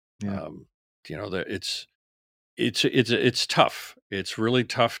 Yeah. It's tough. It's really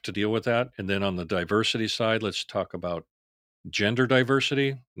tough to deal with that. And then on the diversity side, let's talk about gender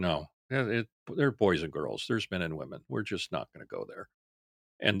diversity. No, they're boys and girls. There's men and women. We're just not going to go there.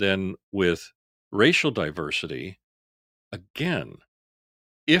 And then with racial diversity, again,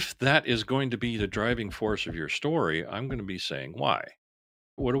 if that is going to be the driving force of your story, I'm going to be saying why.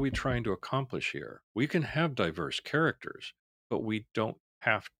 What are we trying to accomplish here? We can have diverse characters, but we don't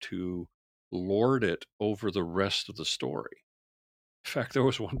have to lord it over the rest of the story. In fact, there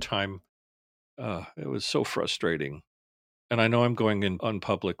was one time, it was so frustrating. And I know I'm going on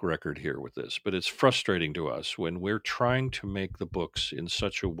public record here with this, but it's frustrating to us when we're trying to make the books in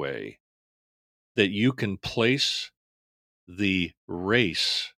such a way that you can place the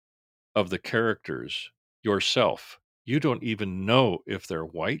race of the characters yourself. You don't even know if they're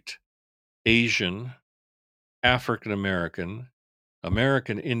white, Asian, African American,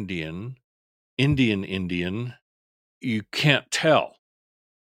 American Indian, Indian. You can't tell.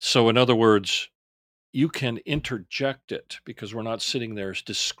 So in other words, you can interject it because we're not sitting there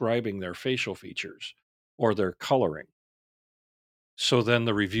describing their facial features or their coloring. So then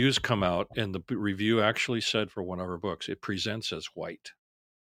the reviews come out, and the review actually said for one of our books, it presents as white.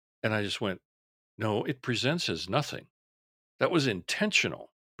 And I just went, no, it presents as nothing. That was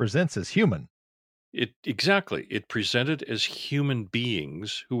intentional. Presents as human. It exactly. It presented as human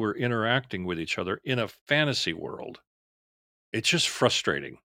beings who were interacting with each other in a fantasy world. It's just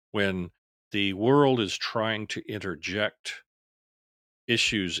frustrating when the world is trying to interject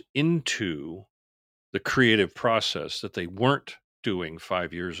issues into the creative process that they weren't doing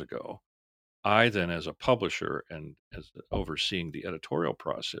 5 years ago. I then, as a publisher and as overseeing the editorial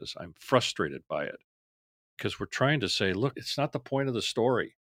process, I'm frustrated by it because we're trying to say, look, it's not the point of the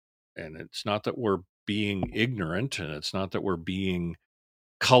story. And it's not that we're being ignorant and it's not that we're being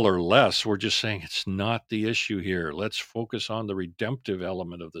colorless. We're just saying it's not the issue here. Let's focus on the redemptive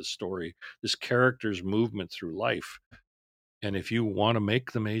element of this story, this character's movement through life. And if you want to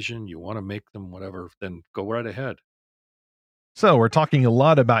make them Asian, you want to make them whatever, then go right ahead. So, we're talking a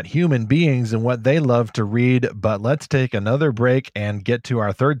lot about human beings and what they love to read, but let's take another break and get to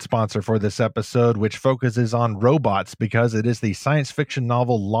our third sponsor for this episode, which focuses on robots because it is the science fiction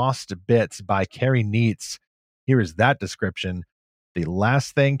novel Lost Bits by Carrie Neitz. Here is that description. The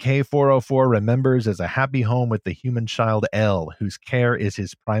last thing K404 remembers is a happy home with the human child Elle, whose care is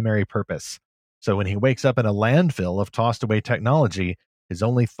his primary purpose. So when he wakes up in a landfill of tossed away technology, his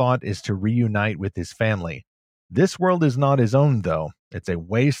only thought is to reunite with his family. This world is not his own, though. It's a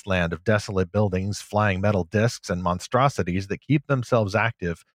wasteland of desolate buildings, flying metal discs, and monstrosities that keep themselves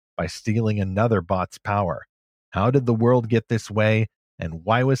active by stealing another bot's power. How did the world get this way, and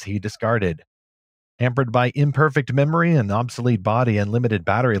why was he discarded? Hampered by imperfect memory, an obsolete body, and limited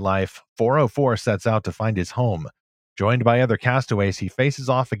battery life, 404 sets out to find his home. Joined by other castaways, he faces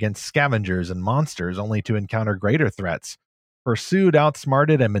off against scavengers and monsters only to encounter greater threats. Pursued,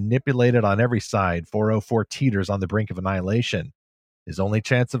 outsmarted, and manipulated on every side, 404 teeters on the brink of annihilation. His only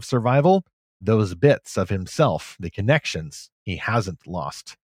chance of survival? Those bits of himself, the connections he hasn't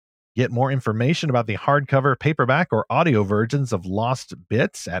lost. Get more information about the hardcover, paperback, or audio versions of Lost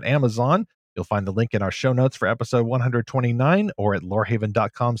Bits at Amazon. You'll find the link in our show notes for episode 129 or at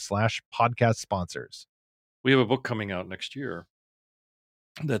lorehaven.com/podcast sponsors. We have a book coming out next year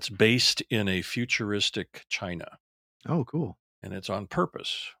that's based in a futuristic China. Oh, cool. And it's on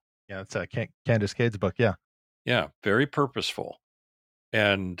purpose. Yeah, it's Candace Cade's book. Yeah. Yeah, very purposeful.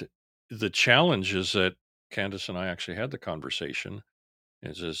 And the challenge is that Candace and I actually had the conversation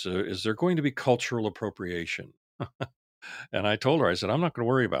is there going to be cultural appropriation? And I told her, I said, I'm not going to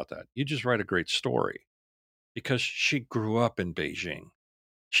worry about that. You just write a great story, because she grew up in Beijing.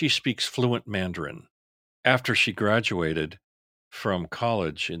 She speaks fluent Mandarin. After she graduated from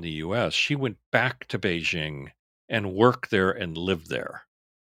college in the US, she went back to Beijing and worked there and lived there.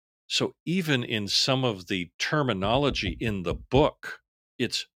 So even in some of the terminology in the book,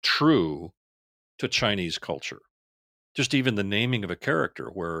 it's true to Chinese culture. Just even the naming of a character,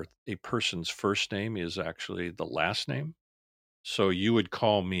 where a person's first name is actually the last name. So you would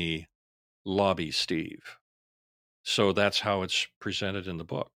call me Lobby Steve. So that's how it's presented in the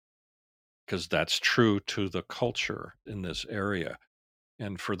book, because that's true to the culture in this area.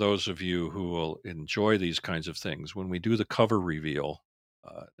 And for those of you who will enjoy these kinds of things, when we do the cover reveal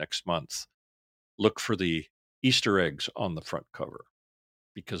next month, look for the Easter eggs on the front cover,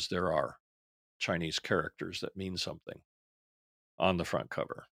 because there are Chinese characters that mean something on the front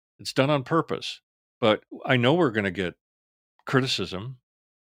cover. It's done on purpose, but I know we're going to get criticism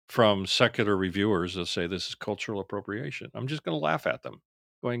from secular reviewers that say this is cultural appropriation. I'm just going to laugh at them,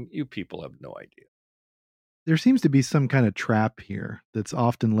 going, you people have no idea. There seems to be some kind of trap here that's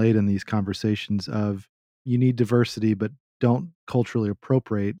often laid in these conversations of you need diversity, but don't culturally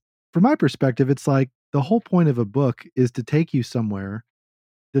appropriate. From my perspective, it's like the whole point of a book is to take you somewhere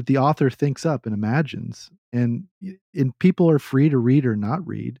that the author thinks up and imagines, and people are free to read or not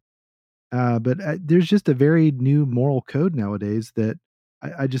read. But there's just a very new moral code nowadays that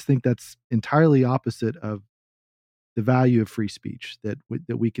I just think that's entirely opposite of the value of free speech, that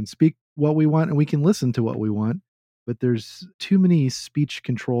we can speak what we want and we can listen to what we want. But there's too many speech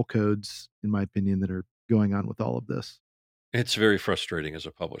control codes, in my opinion, that are going on with all of this. It's very frustrating as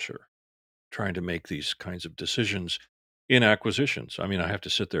a publisher trying to make these kinds of decisions in acquisitions. I mean, I have to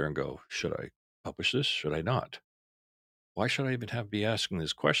sit there and go, should I publish this? Should I not? Why should I even be asking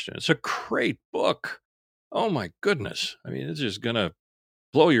this question? It's a great book. Oh my goodness. I mean, it's just going to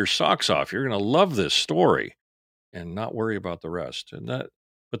blow your socks off. You're going to love this story and not worry about the rest.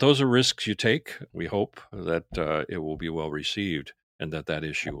 But those are risks you take. We hope that it will be well received and that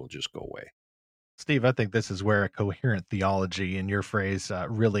issue will just go away. Steve, I think this is where a coherent theology, in your phrase,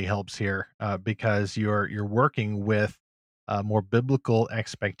 really helps here, because you're working with a more biblical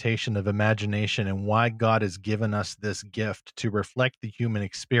expectation of imagination and why God has given us this gift to reflect the human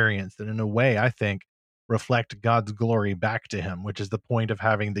experience. And in a way, I think reflect God's glory back to him, which is the point of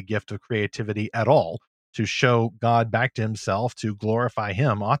having the gift of creativity at all. To show God back to himself, to glorify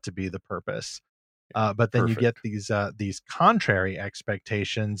him, ought to be the purpose. But then you get Perfect. these contrary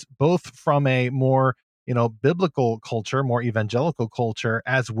expectations, both from a more biblical culture, more evangelical culture,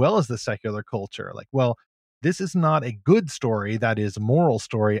 as well as the secular culture. Like, well, this is not a good story, that is a moral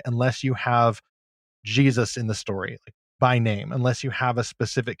story, unless you have Jesus in the story, like by name, unless you have a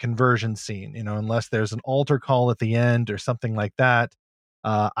specific conversion scene, unless there's an altar call at the end or something like that.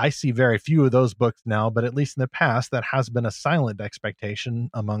 I see very few of those books now, but at least in the past, that has been a silent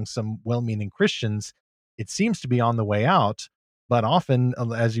expectation among some well-meaning Christians. It seems to be on the way out, but often,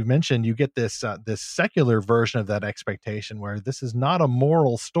 as you mentioned, you get this secular version of that expectation, where this is not a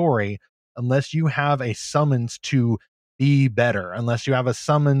moral story unless you have a summons to be better, unless you have a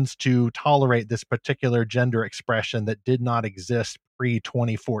summons to tolerate this particular gender expression that did not exist pre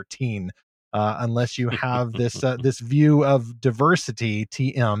 2014, unless you have this view of diversity,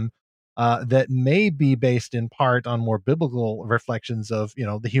 TM, that may be based in part on more biblical reflections of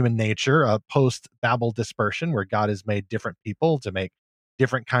the human nature, post Babel dispersion, where God has made different people to make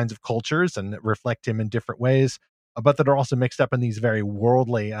different kinds of cultures and reflect Him in different ways, but that are also mixed up in these very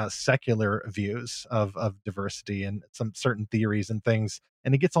worldly, secular views of diversity and some certain theories and things.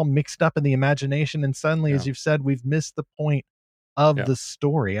 And it gets all mixed up in the imagination. And suddenly, as Yeah. you've said, we've missed the point of Yeah. the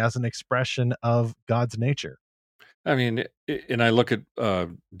story as an expression of God's nature. I mean, and I look at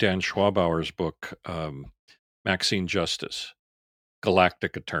Dan Schwabauer's book, Maxine Justice,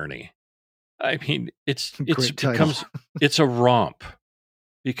 Galactic Attorney. I mean, Great title. it's a romp,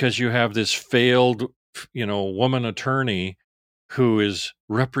 because you have this failed, woman attorney who is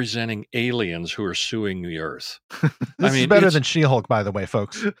representing aliens who are suing the Earth. This is better than She-Hulk, by the way,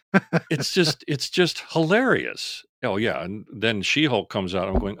 folks. It's just hilarious. Oh yeah, and then She-Hulk comes out.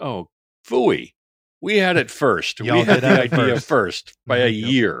 I'm going, oh, phooey. We had it first. Y'all We had did the have it idea first. first by a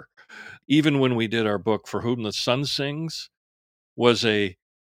Yep. year. Even when we did our book For Whom the Sun Sings, was an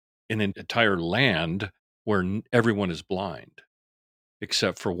entire land where everyone is blind,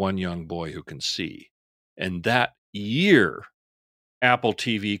 except for one young boy who can see. And that year, Apple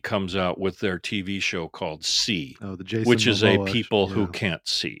TV comes out with their TV show called See, Oh, the Jason which is a Momoa, people who yeah. can't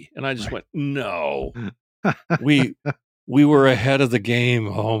see. And I just went, no, we we were ahead of the game.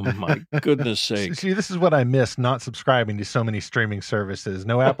 Oh my goodness sake. See, this is what I miss not subscribing to so many streaming services.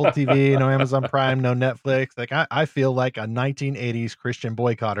 No Apple TV, no Amazon Prime, no Netflix. Like I feel like a 1980s Christian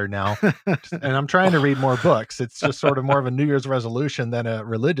boycotter now. And I'm trying to read more books. It's just sort of more of a New Year's resolution than a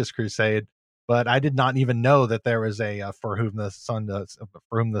religious crusade. But I did not even know that there was a For Whom the Sun Does,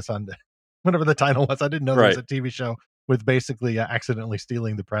 For Whom the Sun, whatever the title was. I didn't know there was a TV show with basically accidentally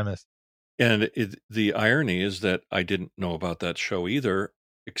stealing the premise. And the irony is that I didn't know about that show either,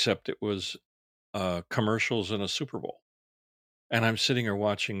 except it was commercials in a Super Bowl. And I'm sitting here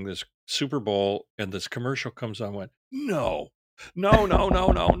watching this Super Bowl, and this commercial comes on. I went, no. Darth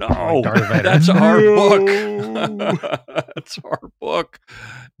Vader. That's our book. No. That's our book.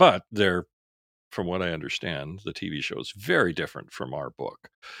 But from what I understand, the TV show is very different from our book.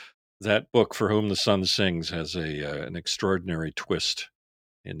 That book, For Whom the Sun Sings, has an extraordinary twist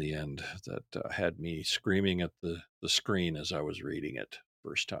in the end that had me screaming at the screen as I was reading it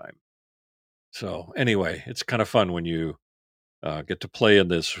first time. So anyway, it's kind of fun when you get to play in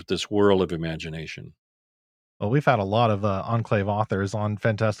this world of imagination. Well, we've had a lot of Enclave authors on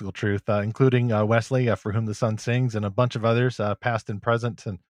Fantastical Truth, including Wesley, For Whom the Sun Sings, and a bunch of others, past and present,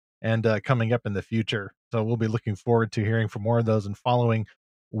 and coming up in the future. So we'll be looking forward to hearing from more of those and following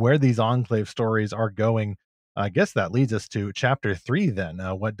where these Enclave stories are going. I guess that leads us to chapter 3 then.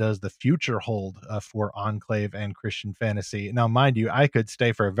 What does the future hold for Enclave and Christian fantasy? Now, mind you, I could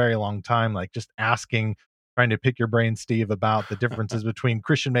stay for a very long time, like just trying to pick your brain, Steve, about the differences between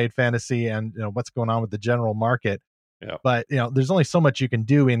Christian made fantasy and what's going on with the general market. Yeah. But there's only so much you can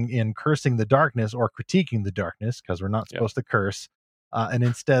do in cursing the darkness or critiquing the darkness, because we're not supposed to curse, and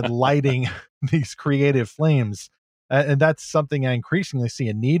instead lighting these creative flames. And that's something I increasingly see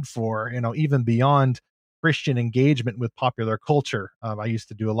a need for, even beyond Christian engagement with popular culture. I used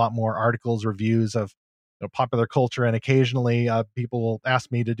to do a lot more articles, reviews of popular culture, and occasionally people will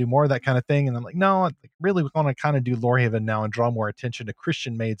ask me to do more of that kind of thing, and I'm like, no, I really want to kind of do Lorehaven now and draw more attention to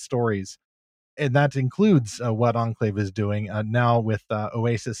Christian made stories. And that includes what Enclave is doing now with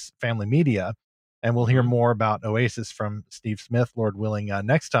Oasis Family Media, and we'll hear more about Oasis from Steve Smith, Lord willing,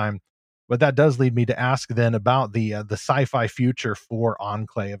 next time. But that does lead me to ask then about the sci-fi future for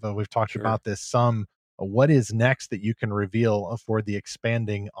Enclave. We've talked about this some. What is next that you can reveal for the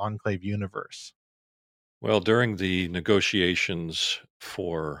expanding Enclave universe? Well, during the negotiations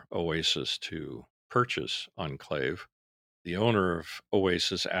for Oasis to purchase Enclave, the owner of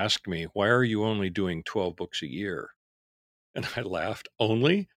Oasis asked me, "Why are you only doing 12 books a year?" And I laughed.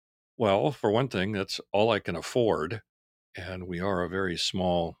 Only? Well, for one thing, that's all I can afford. And we are a very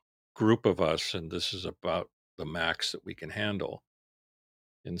small group of us, and this is about the max that we can handle.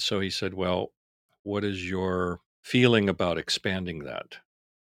 And so he said, "Well, what is your feeling about expanding that,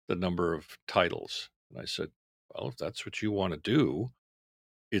 the number of titles?" And I said, "Well, if that's what you want to do,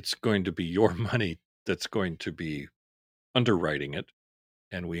 it's going to be your money that's going to be underwriting it.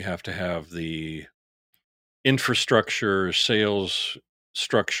 And we have to have the infrastructure, sales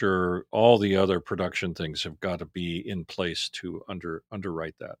structure, all the other production things have got to be in place to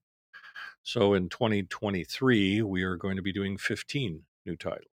underwrite that." So in 2023, we are going to be doing 15 new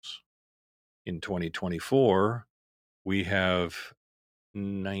titles. In 2024, we have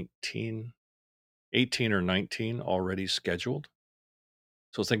 19, 18 or 19 already scheduled.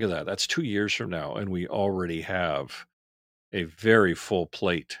 So think of that. That's 2 years from now, and we already have a very full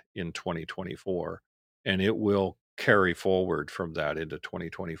plate in 2024, and it will carry forward from that into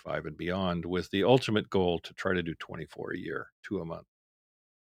 2025 and beyond, with the ultimate goal to try to do 24 a year, 2 a month,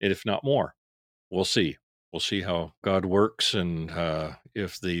 and if not more. We'll see. We'll see how God works, and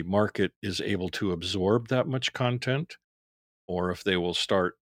if the market is able to absorb that much content, or if they will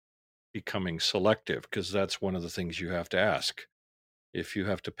start becoming selective, because that's one of the things you have to ask. If you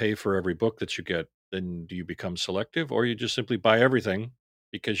have to pay for every book that you get, then do you become selective, or you just simply buy everything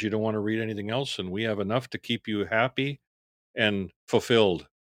because you don't want to read anything else? And we have enough to keep you happy and fulfilled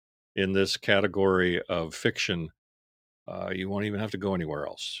in this category of fiction. You won't even have to go anywhere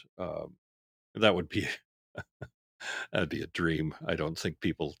else. That would be that'd be a dream. I don't think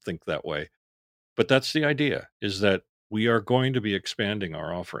people think that way, but that's the idea: is that we are going to be expanding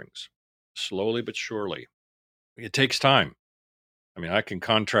our offerings slowly but surely. It takes time. I mean, I can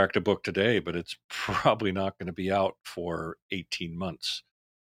contract a book today, but it's probably not going to be out for 18 months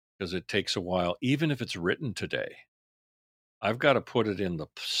because it takes a while. Even if it's written today, I've got to put it in the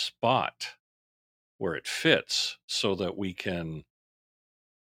spot where it fits so that we can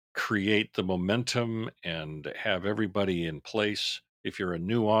create the momentum and have everybody in place. If you're a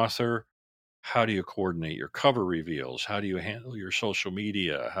new author, how do you coordinate your cover reveals? How do you handle your social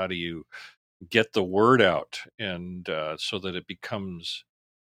media? How do you get the word out, and so that it becomes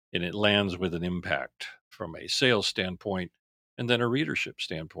and it lands with an impact from a sales standpoint and then a readership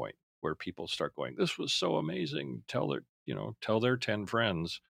standpoint, where people start going, "This was so amazing." Tell their 10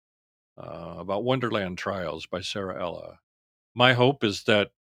 friends about Wonderland Trials by Sarah Ella. My hope is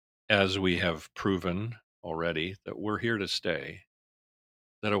that, as we have proven already, that we're here to stay,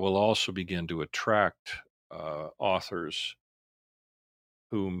 that it will also begin to attract authors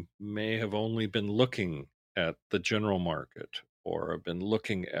who may have only been looking at the general market or have been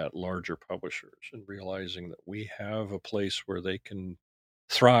looking at larger publishers, and realizing that we have a place where they can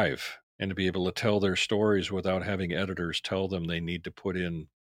thrive and to be able to tell their stories without having editors tell them they need to put in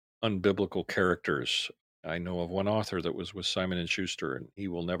unbiblical characters. I know of one author that was with Simon and Schuster, and he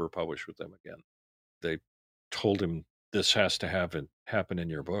will never publish with them again. They told him, "This has to happen in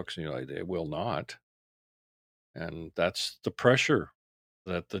your books," and you're like, "It will not." And that's the pressure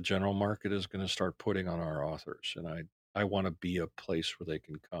that the general market is going to start putting on our authors. And I want to be a place where they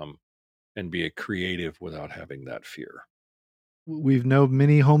can come and be a creative without having that fear. We've known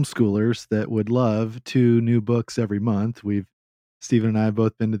many homeschoolers that would love 2 new books every month. Stephen and I have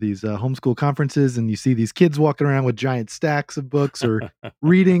both been to these homeschool conferences, and you see these kids walking around with giant stacks of books or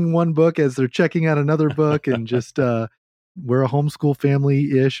reading one book as they're checking out another book, and just we're a homeschool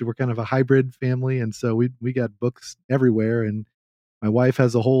family-ish. We're kind of a hybrid family, and so we got books everywhere. And my wife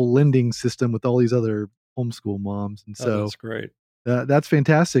has a whole lending system with all these other homeschool moms, and Oh, so that's great. that's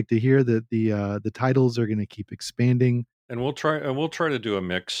fantastic to hear that the titles are going to keep expanding. And we'll try to do a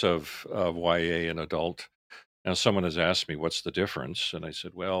mix of YA and adult. Now, someone has asked me, what's the difference? And I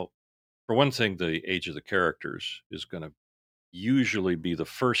said, well, for one thing, the age of the characters is going to usually be the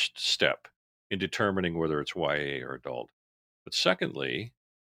first step in determining whether it's YA or adult. But secondly,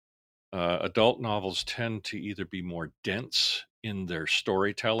 adult novels tend to either be more dense in their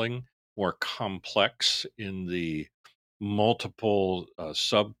storytelling, more complex in the multiple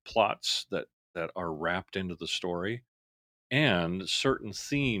subplots that are wrapped into the story, and certain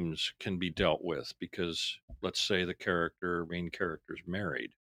themes can be dealt with because, let's say, the main character is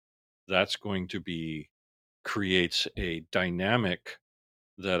married. That's going to be creates a dynamic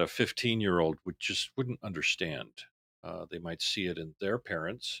that a 15-year-old wouldn't understand. They might see it in their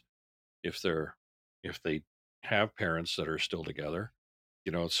parents if they have parents that are still together.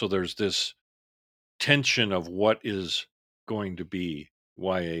 So there's this tension of what is going to be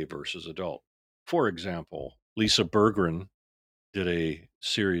YA versus adult. For example, Lisa Berggren did a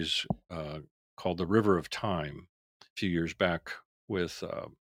series called The River of Time a few years back with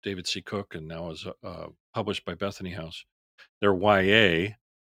David C. Cook, and now is published by Bethany House. They're YA,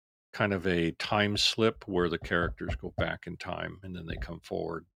 kind of a time slip where the characters go back in time and then they come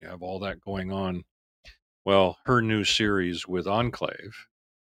forward. You have all that going on. Well, her new series with Enclave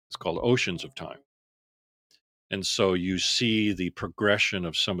is called Oceans of Time. And so you see the progression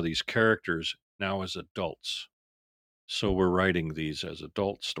of some of these characters now as adults. So we're writing these as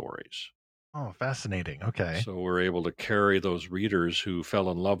adult stories. Oh, fascinating. Okay. So we're able to carry those readers who fell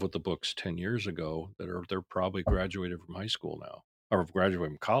in love with the books 10 years ago they're probably graduated from high school now or graduated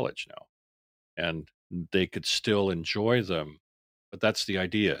from college now. And they could still enjoy them. But that's the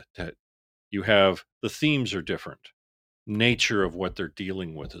idea, that you have the themes are different. Nature of what they're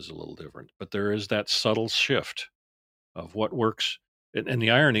dealing with is a little different, but there is that subtle shift of what works. And the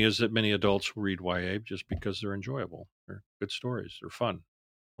irony is that many adults read YA just because they're enjoyable. They're good stories. They're fun.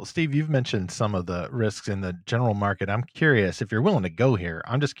 Well, Steve, you've mentioned some of the risks in the general market. I'm curious if you're willing to go here.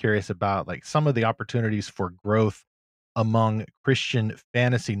 I'm just curious about like some of the opportunities for growth among Christian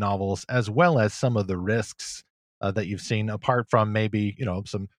fantasy novels, as well as some of the risks that you've seen, apart from maybe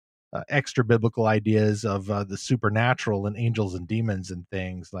some extra biblical ideas of the supernatural and angels and demons and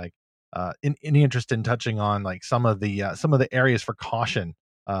things. Like, any interest in touching on like some of the areas for caution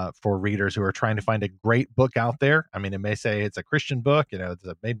for readers who are trying to find a great book out there? I mean, it may say it's a Christian book, it's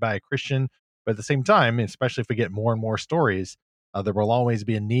made by a Christian, but at the same time, especially if we get more and more stories, there will always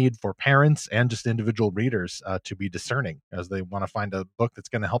be a need for parents and just individual readers to be discerning as they want to find a book that's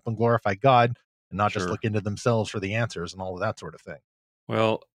going to help them glorify God and not just Sure. look into themselves for the answers and all of that sort of thing.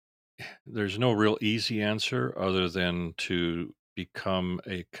 Well, there's no real easy answer other than to become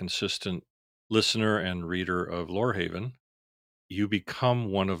a consistent listener and reader of Lorehaven. You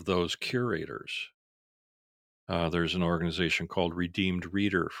become one of those curators. There's an organization called Redeemed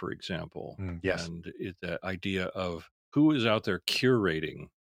Reader, for example. Yes. And the idea of who is out there curating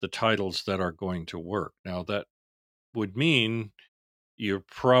the titles that are going to work. Now, that would mean you're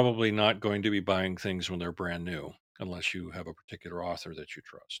probably not going to be buying things when they're brand new, unless you have a particular author that you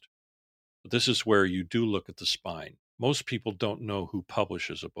trust. But this is where you do look at the spine. Most people don't know who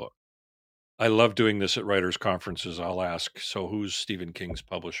publishes a book. I love doing this at writers' conferences. I'll ask, so who's Stephen King's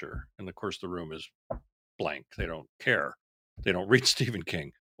publisher? And of course, the room is blank. They don't care. They don't read Stephen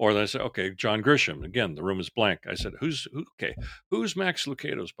King. Or they say, okay, John Grisham. Again, the room is blank. I said, who's Max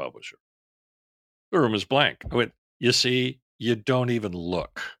Lucado's publisher? The room is blank. I went, you see, you don't even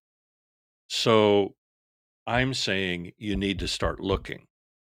look. So I'm saying you need to start looking.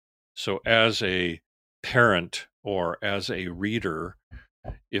 So as a parent or as a reader,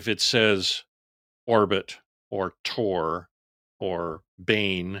 if it says Orbit or Tor or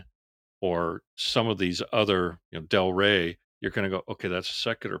Bain or some of these other, Del Rey, you're going to go, okay, that's a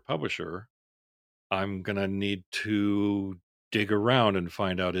secular publisher. I'm going to need to dig around and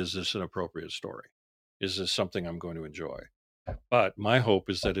find out, is this an appropriate story? Is this something I'm going to enjoy? But my hope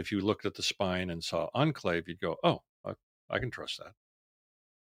is that if you looked at the spine and saw Enclave, you'd go, oh, I can trust that.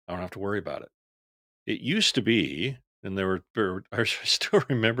 I don't have to worry about it. It used to be, and I still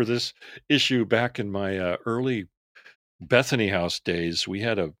remember this issue back in my early Bethany House days. We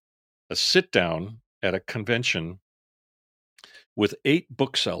had a sit down at a convention with 8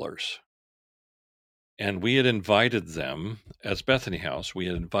 booksellers. And we had invited them, as Bethany House, we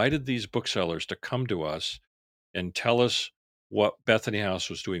had invited these booksellers to come to us and tell us what Bethany House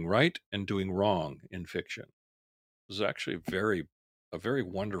was doing right and doing wrong in fiction. It was actually a very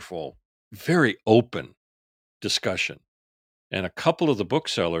wonderful, very open discussion. And a couple of the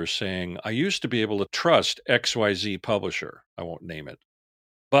booksellers saying, I used to be able to trust XYZ publisher. I won't name it.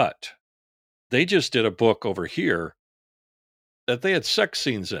 But they just did a book over here that they had sex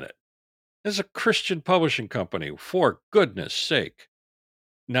scenes in it. It's a Christian publishing company, for goodness sake.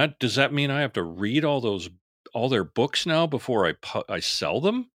 Now, does that mean I have to read all their books now before I sell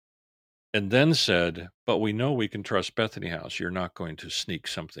them? And then said, but we know we can trust Bethany House. You're not going to sneak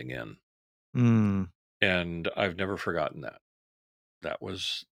something in. And I've never forgotten that. That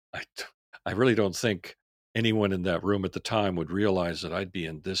was, I really don't think anyone in that room at the time would realize that I'd be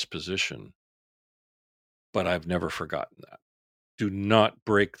in this position. But I've never forgotten that. Do not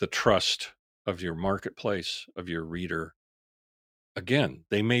break the trust of your marketplace, of your reader. Again,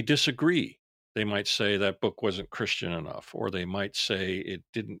 they may disagree. They might say that book wasn't Christian enough, or they might say it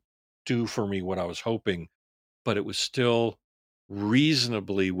didn't do for me what I was hoping, but it was still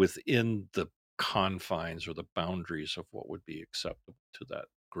reasonably within the confines or the boundaries of what would be acceptable to that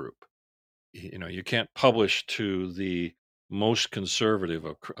group. You can't publish to the most conservative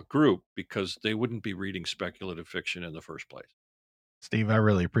a group because they wouldn't be reading speculative fiction in the first place. Steve, I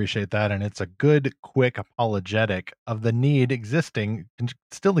really appreciate that. And it's a good, quick apologetic of the need existing,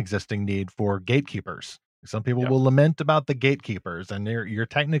 still existing need for gatekeepers. Some people Yep. will lament about the gatekeepers, and you're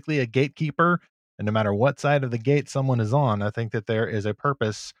technically a gatekeeper. And no matter what side of the gate someone is on, I think that there is a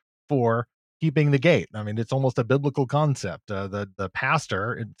purpose for keeping the gate. I mean, it's almost a biblical concept. The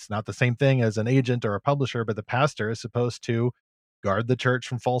pastor, it's not the same thing as an agent or a publisher, but the pastor is supposed to guard the church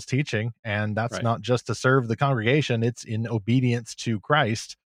from false teaching, and that's Right. not just to serve the congregation, it's in obedience to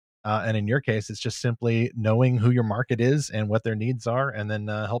Christ. And in your case, it's just simply knowing who your market is and what their needs are, and then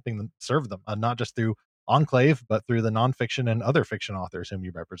helping them serve them, not just through Enclave, but through the nonfiction and other fiction authors whom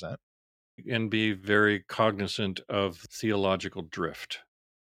you represent. And be very cognizant of theological drift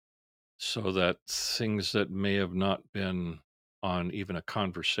so that things that may have not been on even a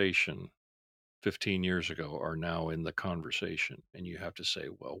conversation 15 years ago are now in the conversation. And you have to say,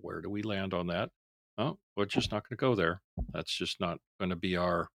 well, where do we land on that? Oh, we're just not going to go there. That's just not going to be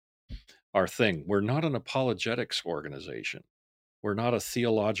our thing. We're not an apologetics organization. We're not a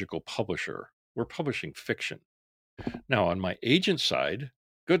theological publisher. We're publishing fiction. Now, on my agent side,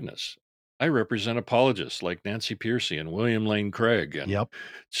 goodness, I represent apologists like Nancy Pearcey and William Lane Craig and Yep.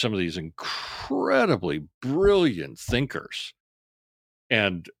 some of these incredibly brilliant thinkers,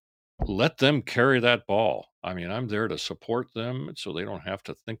 and let them carry that ball. I mean, I'm there to support them so they don't have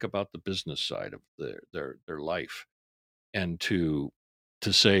to think about the business side of their life, and to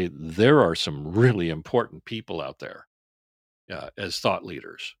say there are some really important people out there as thought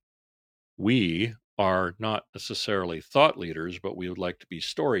leaders. We are not necessarily thought leaders, but we would like to be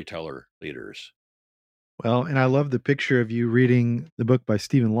storyteller leaders. Well, and I love the picture of you reading the book by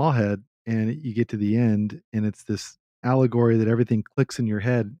Stephen Lawhead, and you get to the end, and it's this allegory that everything clicks in your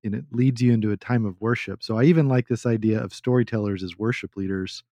head and it leads you into a time of worship. So I even like this idea of storytellers as worship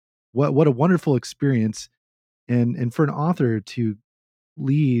leaders. What a wonderful experience. And for an author to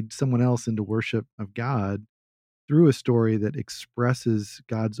lead someone else into worship of God through a story that expresses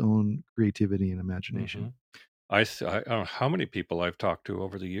God's own creativity and imagination. Mhm. I don't know how many people I've talked to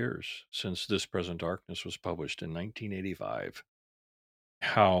over the years since This Present Darkness was published in 1985,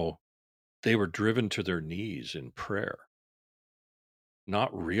 how they were driven to their knees in prayer,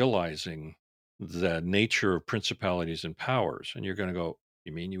 not realizing the nature of principalities and powers. And you're going to go,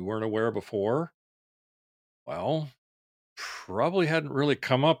 you mean you weren't aware before? Well, probably hadn't really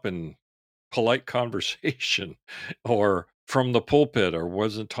come up in polite conversation or from the pulpit or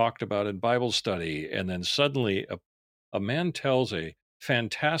wasn't talked about in Bible study. And then suddenly a man tells a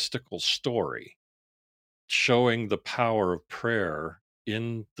fantastical story showing the power of prayer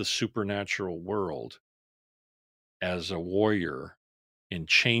in the supernatural world as a warrior in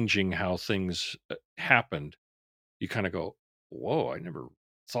changing how things happened. You kind of go, whoa, I never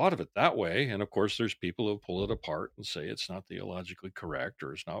thought of it that way. And of course, there's people who pull it apart and say it's not theologically correct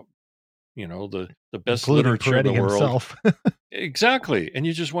or it's not, the best Including literature in the Peretti world. himself. Exactly. And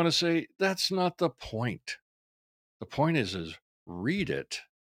you just want to say, that's not the point. The point is read it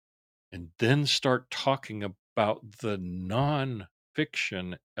and then start talking about the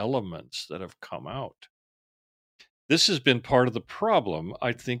non-fiction elements that have come out. This has been part of the problem,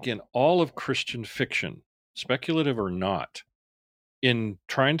 I think, in all of Christian fiction, speculative or not, in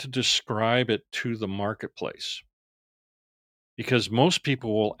trying to describe it to the marketplace. Because most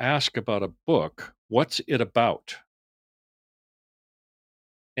people will ask about a book, what's it about?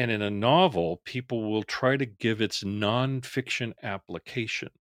 And in a novel, people will try to give its nonfiction application.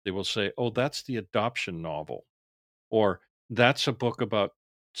 They will say, oh, that's the adoption novel, or that's a book about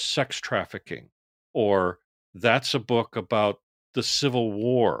sex trafficking, or that's a book about the Civil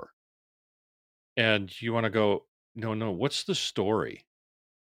War. And you want to go, no, what's the story?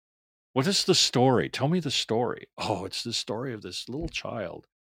 What is the story? Tell me the story. Oh, it's the story of this little child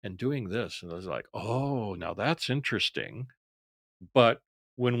and doing this. And I was like, oh, now that's interesting. But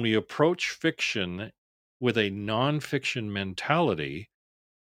when we approach fiction with a nonfiction mentality,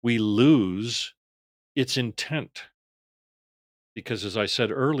 we lose its intent. Because as I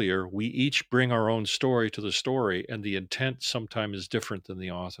said earlier, we each bring our own story to the story, and the intent sometimes is different than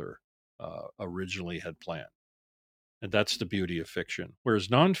the author originally had planned. And that's the beauty of fiction. Whereas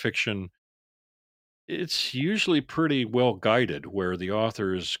nonfiction, it's usually pretty well guided, where the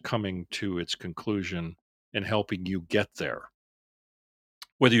author is coming to its conclusion and helping you get there.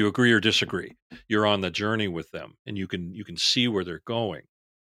 Whether you agree or disagree, you're on the journey with them, and you can see where they're going.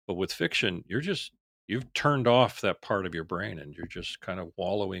 But with fiction, you've turned off that part of your brain, and you're just kind of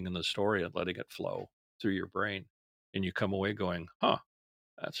wallowing in the story and letting it flow through your brain, and you come away going, "Huh,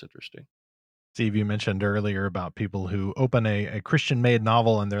 that's interesting." Steve, you mentioned earlier about people who open a Christian made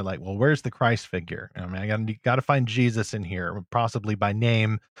novel and they're like, well, where's the Christ figure? I mean, I got to find Jesus in here, possibly by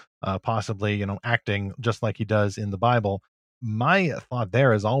name, possibly, acting just like he does in the Bible. My thought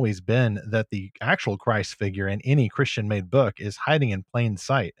there has always been that the actual Christ figure in any Christian made book is hiding in plain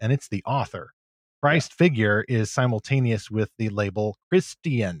sight, and it's the author. Yeah. Christ figure is simultaneous with the label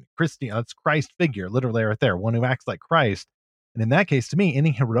Christian. Christian, that's Christ figure, literally right there, one who acts like Christ. And in that case, to me,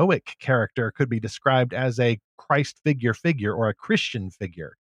 any heroic character could be described as a Christ figure or a Christian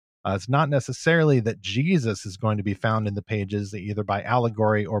figure. It's not necessarily that Jesus is going to be found in the pages either by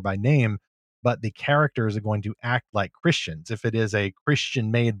allegory or by name, but the characters are going to act like Christians if it is a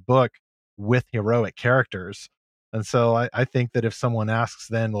Christian made book with heroic characters. And so I think that if someone asks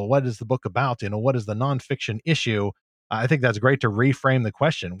then, well, what is the book about? What is the nonfiction issue? I think that's great to reframe the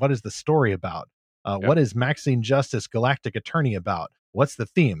question. What is the story about? Yep. What is Maxine Justice Galactic Attorney about? What's the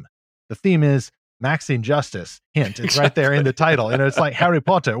theme? The theme is Maxine Justice. Hint, it's right there in the title. It's like Harry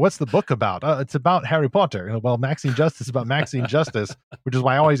Potter. What's the book about? It's about Harry Potter. Well, Maxine Justice is about Maxine Justice, which is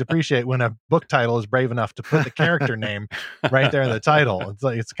why I always appreciate when a book title is brave enough to put the character name right there in the title. It's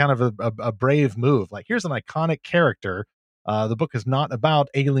like it's kind of a brave move. Like, here's an iconic character. The book is not about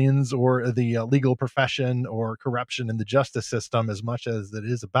aliens or the legal profession or corruption in the justice system as much as it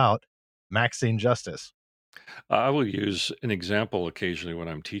is about Maxine Justice. I will use an example occasionally when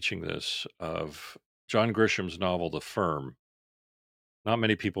I'm teaching this of John Grisham's novel, The Firm. Not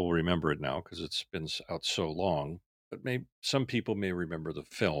many people will remember it now because it's been out so long, but some people may remember the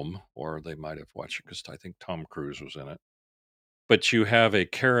film, or they might have watched it because I think Tom Cruise was in it. But you have a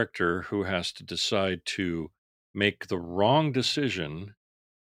character who has to decide to make the wrong decision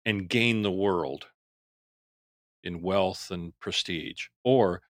and gain the world in wealth and prestige,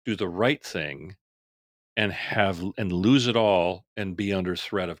 or do the right thing and lose it all and be under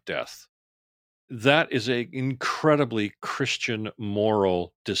threat of death. That is an incredibly Christian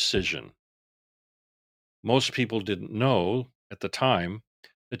moral decision. Most people didn't know at the time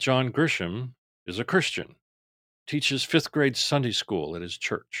that John Grisham is a Christian, teaches fifth grade Sunday school at his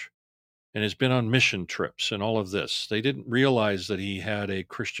church, and has been on mission trips and all of this. They didn't realize that he had a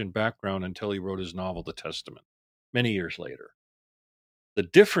Christian background until he wrote his novel, The Testament, many years later. The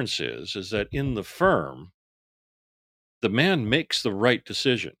difference is that in The Firm, the man makes the right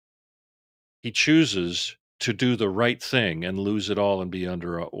decision. He chooses to do the right thing and lose it all and be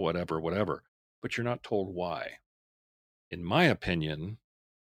under whatever, but you're not told why. In my opinion,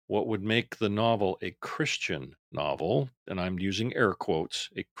 what would make the novel a Christian novel, and I'm using air quotes,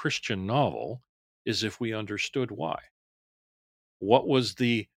 a Christian novel, is if we understood why. What was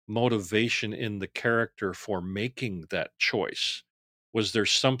the motivation in the character for making that choice? Was there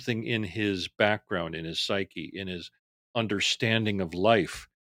something in his background, in his psyche, in his understanding of life?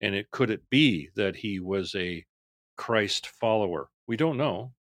 And could it be that he was a Christ follower? We don't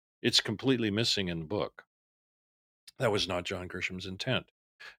know. It's completely missing in the book. That was not John Grisham's intent.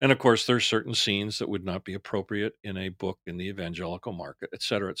 And of course, there's certain scenes that would not be appropriate in a book in the evangelical market, et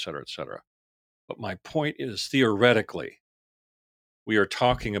cetera, et cetera, et cetera. But my point is, theoretically, we are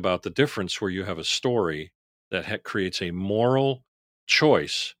talking about the difference where you have a story that creates a moral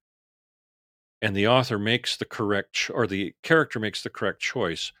choice and the author makes the correct or the character makes the correct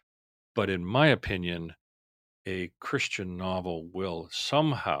choice. But in my opinion, a Christian novel will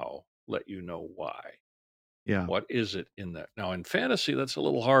somehow let you know why. Yeah. What is it in that? Now, in fantasy, that's a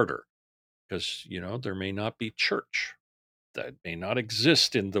little harder because, there may not be church. That may not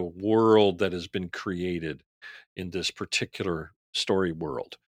exist in the world that has been created in this particular story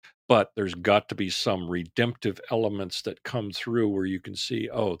world. But there's got to be some redemptive elements that come through where you can see,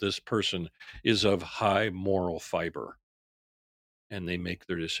 oh, this person is of high moral fiber. And they make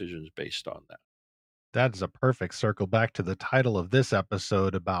their decisions based on that. That is a perfect circle back to the title of this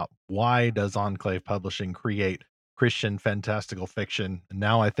episode about why does Enclave Publishing create Christian fantastical fiction. And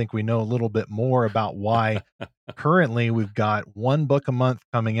now I think we know a little bit more about why. Currently, we've got one book a month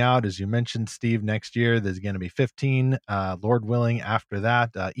coming out. As you mentioned, Steve, next year there's going to be 15. Lord willing, after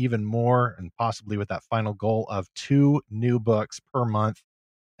that, even more, and possibly with that final goal of 2 new books per month.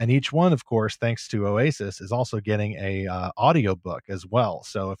 And each one, of course, thanks to Oasis, is also getting a audiobook as well.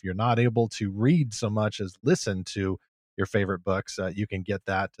 So if you're not able to read so much as listen to your favorite books, you can get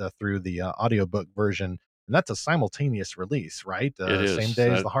that through the audiobook version. And that's a simultaneous release, right? It is. Same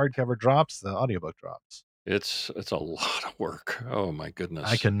day as the hardcover drops, the audiobook drops. It's a lot of work. Oh my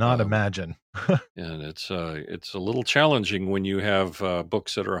goodness. I cannot imagine. And it's a little challenging when you have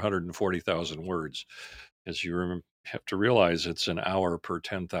books that are 140,000 words, as you have to realize it's an hour per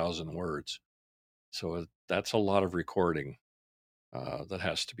 10,000 words. So that's a lot of recording that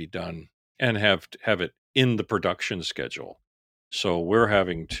has to be done. and have it in the production schedule. So we're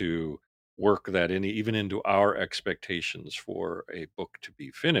having to work that in even into our expectations for a book to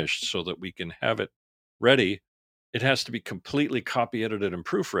be finished so that we can have it ready. It has to be completely copy edited and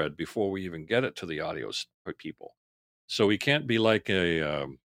proofread before we even get it to the audio people. So we can't be like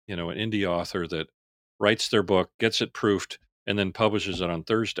an indie author that writes their book, gets it proofed, and then publishes it on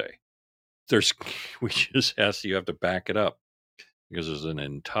Thursday. You have to back it up because there's an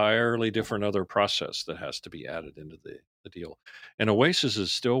entirely different other process that has to be added into the deal. And Oasis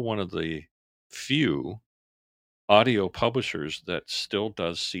is still one of the few audio publishers that still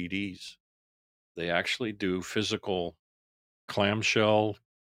does CDs. They actually do physical clamshell,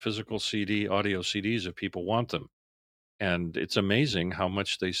 physical CD, audio CDs if people want them. And it's amazing how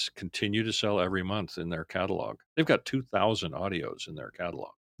much they continue to sell every month in their catalog. They've got 2,000 audios in their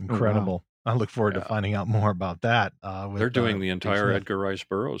catalog. Incredible. wow. I look forward to finding out more about that. They're doing the entire Smith. Edgar Rice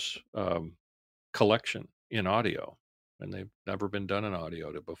Burroughs collection in audio, and they've never been done in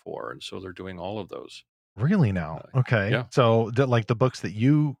audio before. And so they're doing all of those. Really now? Okay. Yeah. So like the books that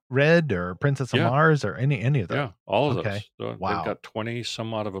you read or Princess of Yeah. Mars or any of those? Yeah, all of Okay. those. So Wow. They've got 20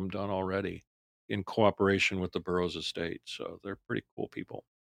 some odd of them done already in cooperation with the Burroughs estate. So they're pretty cool people.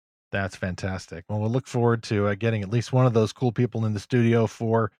 That's fantastic. Well, we'll look forward to getting at least one of those cool people in the studio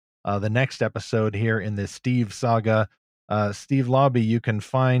for the next episode here in the Steve saga. Steve Laube, you can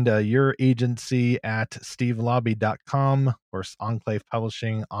find your agency at stevelaube.com or Enclave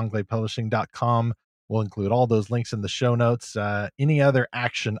Publishing, enclavepublishing.com. We'll include all those links in the show notes. Any other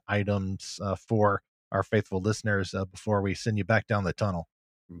action items for our faithful listeners before we send you back down the tunnel?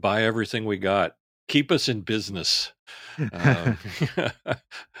 Buy everything we got. Keep us in business.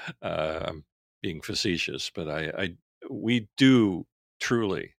 I'm being facetious, but we do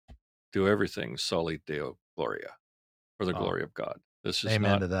truly do everything Soli Deo Gloria, for the glory of God. This is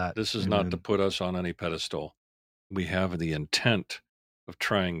Amen not to that. This is Amen. not to put us on any pedestal. We have the intent of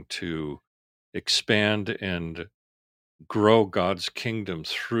trying to expand and grow God's kingdom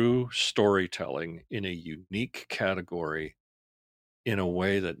through storytelling in a unique category in a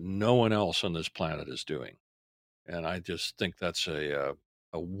way that no one else on this planet is doing. And I just think that's a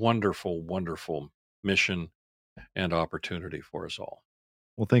wonderful, wonderful mission and opportunity for us all.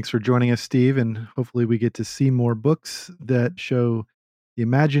 Well, thanks for joining us, Steve, and hopefully we get to see more books that show the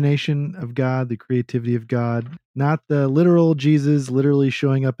imagination of God, the creativity of God, not the literal Jesus literally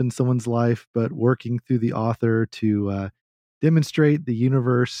showing up in someone's life, but working through the author to demonstrate the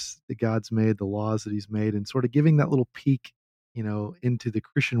universe that God's made, the laws that he's made, and sort of giving that little peek, into the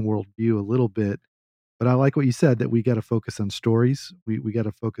Christian worldview a little bit. But I like what you said, that we got to focus on stories. We got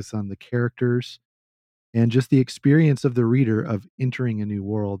to focus on the characters and just the experience of the reader of entering a new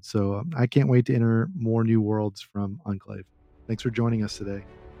world. So I can't wait to enter more new worlds from Enclave. Thanks for joining us today.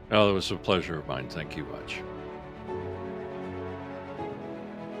 Oh, it was a pleasure of mine. Thank you much.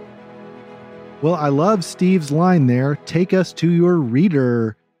 Well, I love Steve's line there. Take us to your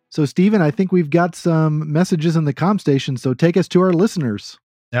reader. So, Stephen, I think we've got some messages in the comm station. So take us to our listeners.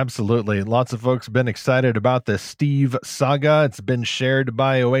 Absolutely. Lots of folks have been excited about the Steve saga. It's been shared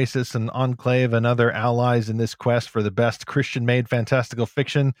by Oasis and Enclave and other allies in this quest for the best Christian-made fantastical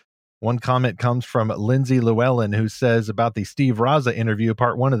fiction. One comment comes from Lindsay Llewellyn, who says about the Steve Raza interview,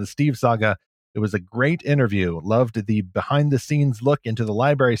 part 1 of the Steve saga. It was a great interview. Loved the behind-the-scenes look into the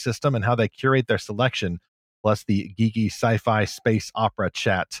library system and how they curate their selection, plus the geeky sci-fi space opera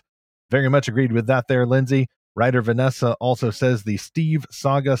chat. Very much agreed with that there, Lindsay. Writer Vanessa also says the Steve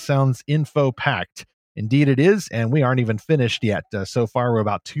saga sounds info-packed. Indeed it is, and we aren't even finished yet. So far, we're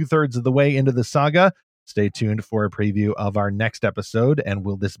about 2/3 of the way into the saga. Stay tuned for a preview of our next episode. And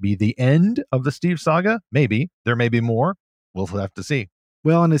will this be the end of the Steve saga? Maybe. There may be more. We'll have to see.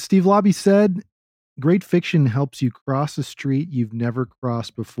 Well, and as Steve Laube said, great fiction helps you cross a street you've never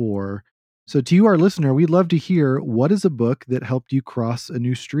crossed before. So to you, our listener, we'd love to hear, what is a book that helped you cross a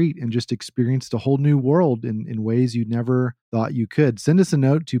new street and just experienced a whole new world in ways you never thought you could? Send us a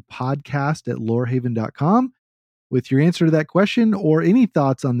note to podcast@lorehaven.com with your answer to that question or any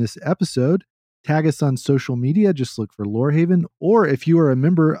thoughts on this episode. Tag us on social media. Just look for Lorehaven. Or if you are a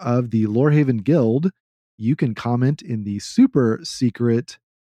member of the Lorehaven Guild, you can comment in the super secret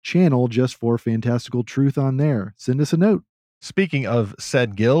channel just for fantastical truth on there. Send us a note. Speaking of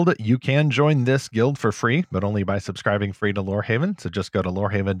said guild, you can join this guild for free, but only by subscribing free to Lorehaven. So just go to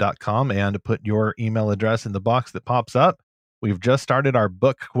lorehaven.com and put your email address in the box that pops up. We've just started our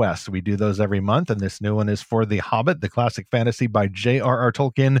book quest. We do those every month, and this new one is for The Hobbit, the classic fantasy by J.R.R.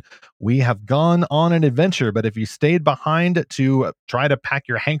 Tolkien. We have gone on an adventure, but if you stayed behind to try to pack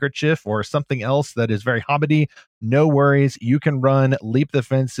your handkerchief or something else that is very hobbity, no worries. You can run, leap the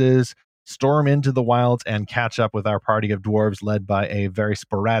fences, storm into the wilds and catch up with our party of dwarves led by a very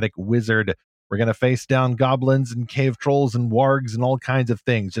sporadic wizard. We're going to face down goblins and cave trolls and wargs and all kinds of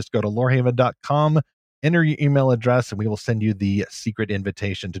things. Just go to lorehaven.com, enter your email address, and we will send you the secret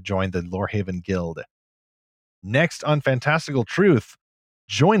invitation to join the Lorehaven Guild. Next on Fantastical Truth,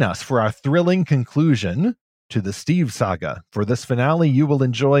 join us for our thrilling conclusion to the Steve Saga. For this finale, you will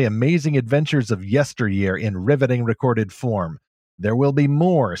enjoy amazing adventures of yesteryear in riveting recorded form. There will be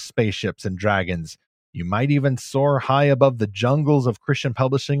more spaceships and dragons. You might even soar high above the jungles of Christian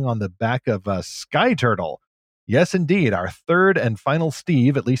publishing on the back of a sky turtle. Yes, indeed, our third and final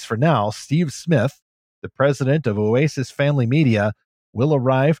Steve, at least for now, Steve Smith, the president of Oasis Family Media, will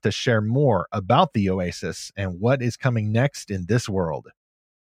arrive to share more about the Oasis and what is coming next in this world.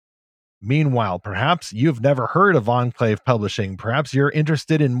 Meanwhile, perhaps you've never heard of Enclave Publishing. Perhaps you're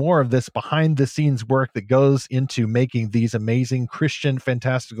interested in more of this behind-the-scenes work that goes into making these amazing Christian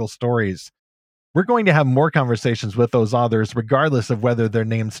fantastical stories. We're going to have more conversations with those authors, regardless of whether they're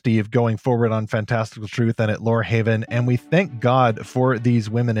named Steve, going forward on Fantastical Truth and at Lorehaven. And we thank God for these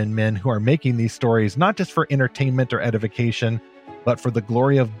women and men who are making these stories, not just for entertainment or edification, but for the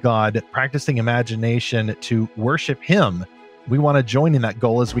glory of God, practicing imagination to worship Him. We want to join in that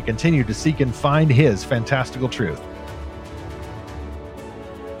goal as we continue to seek and find His fantastical truth.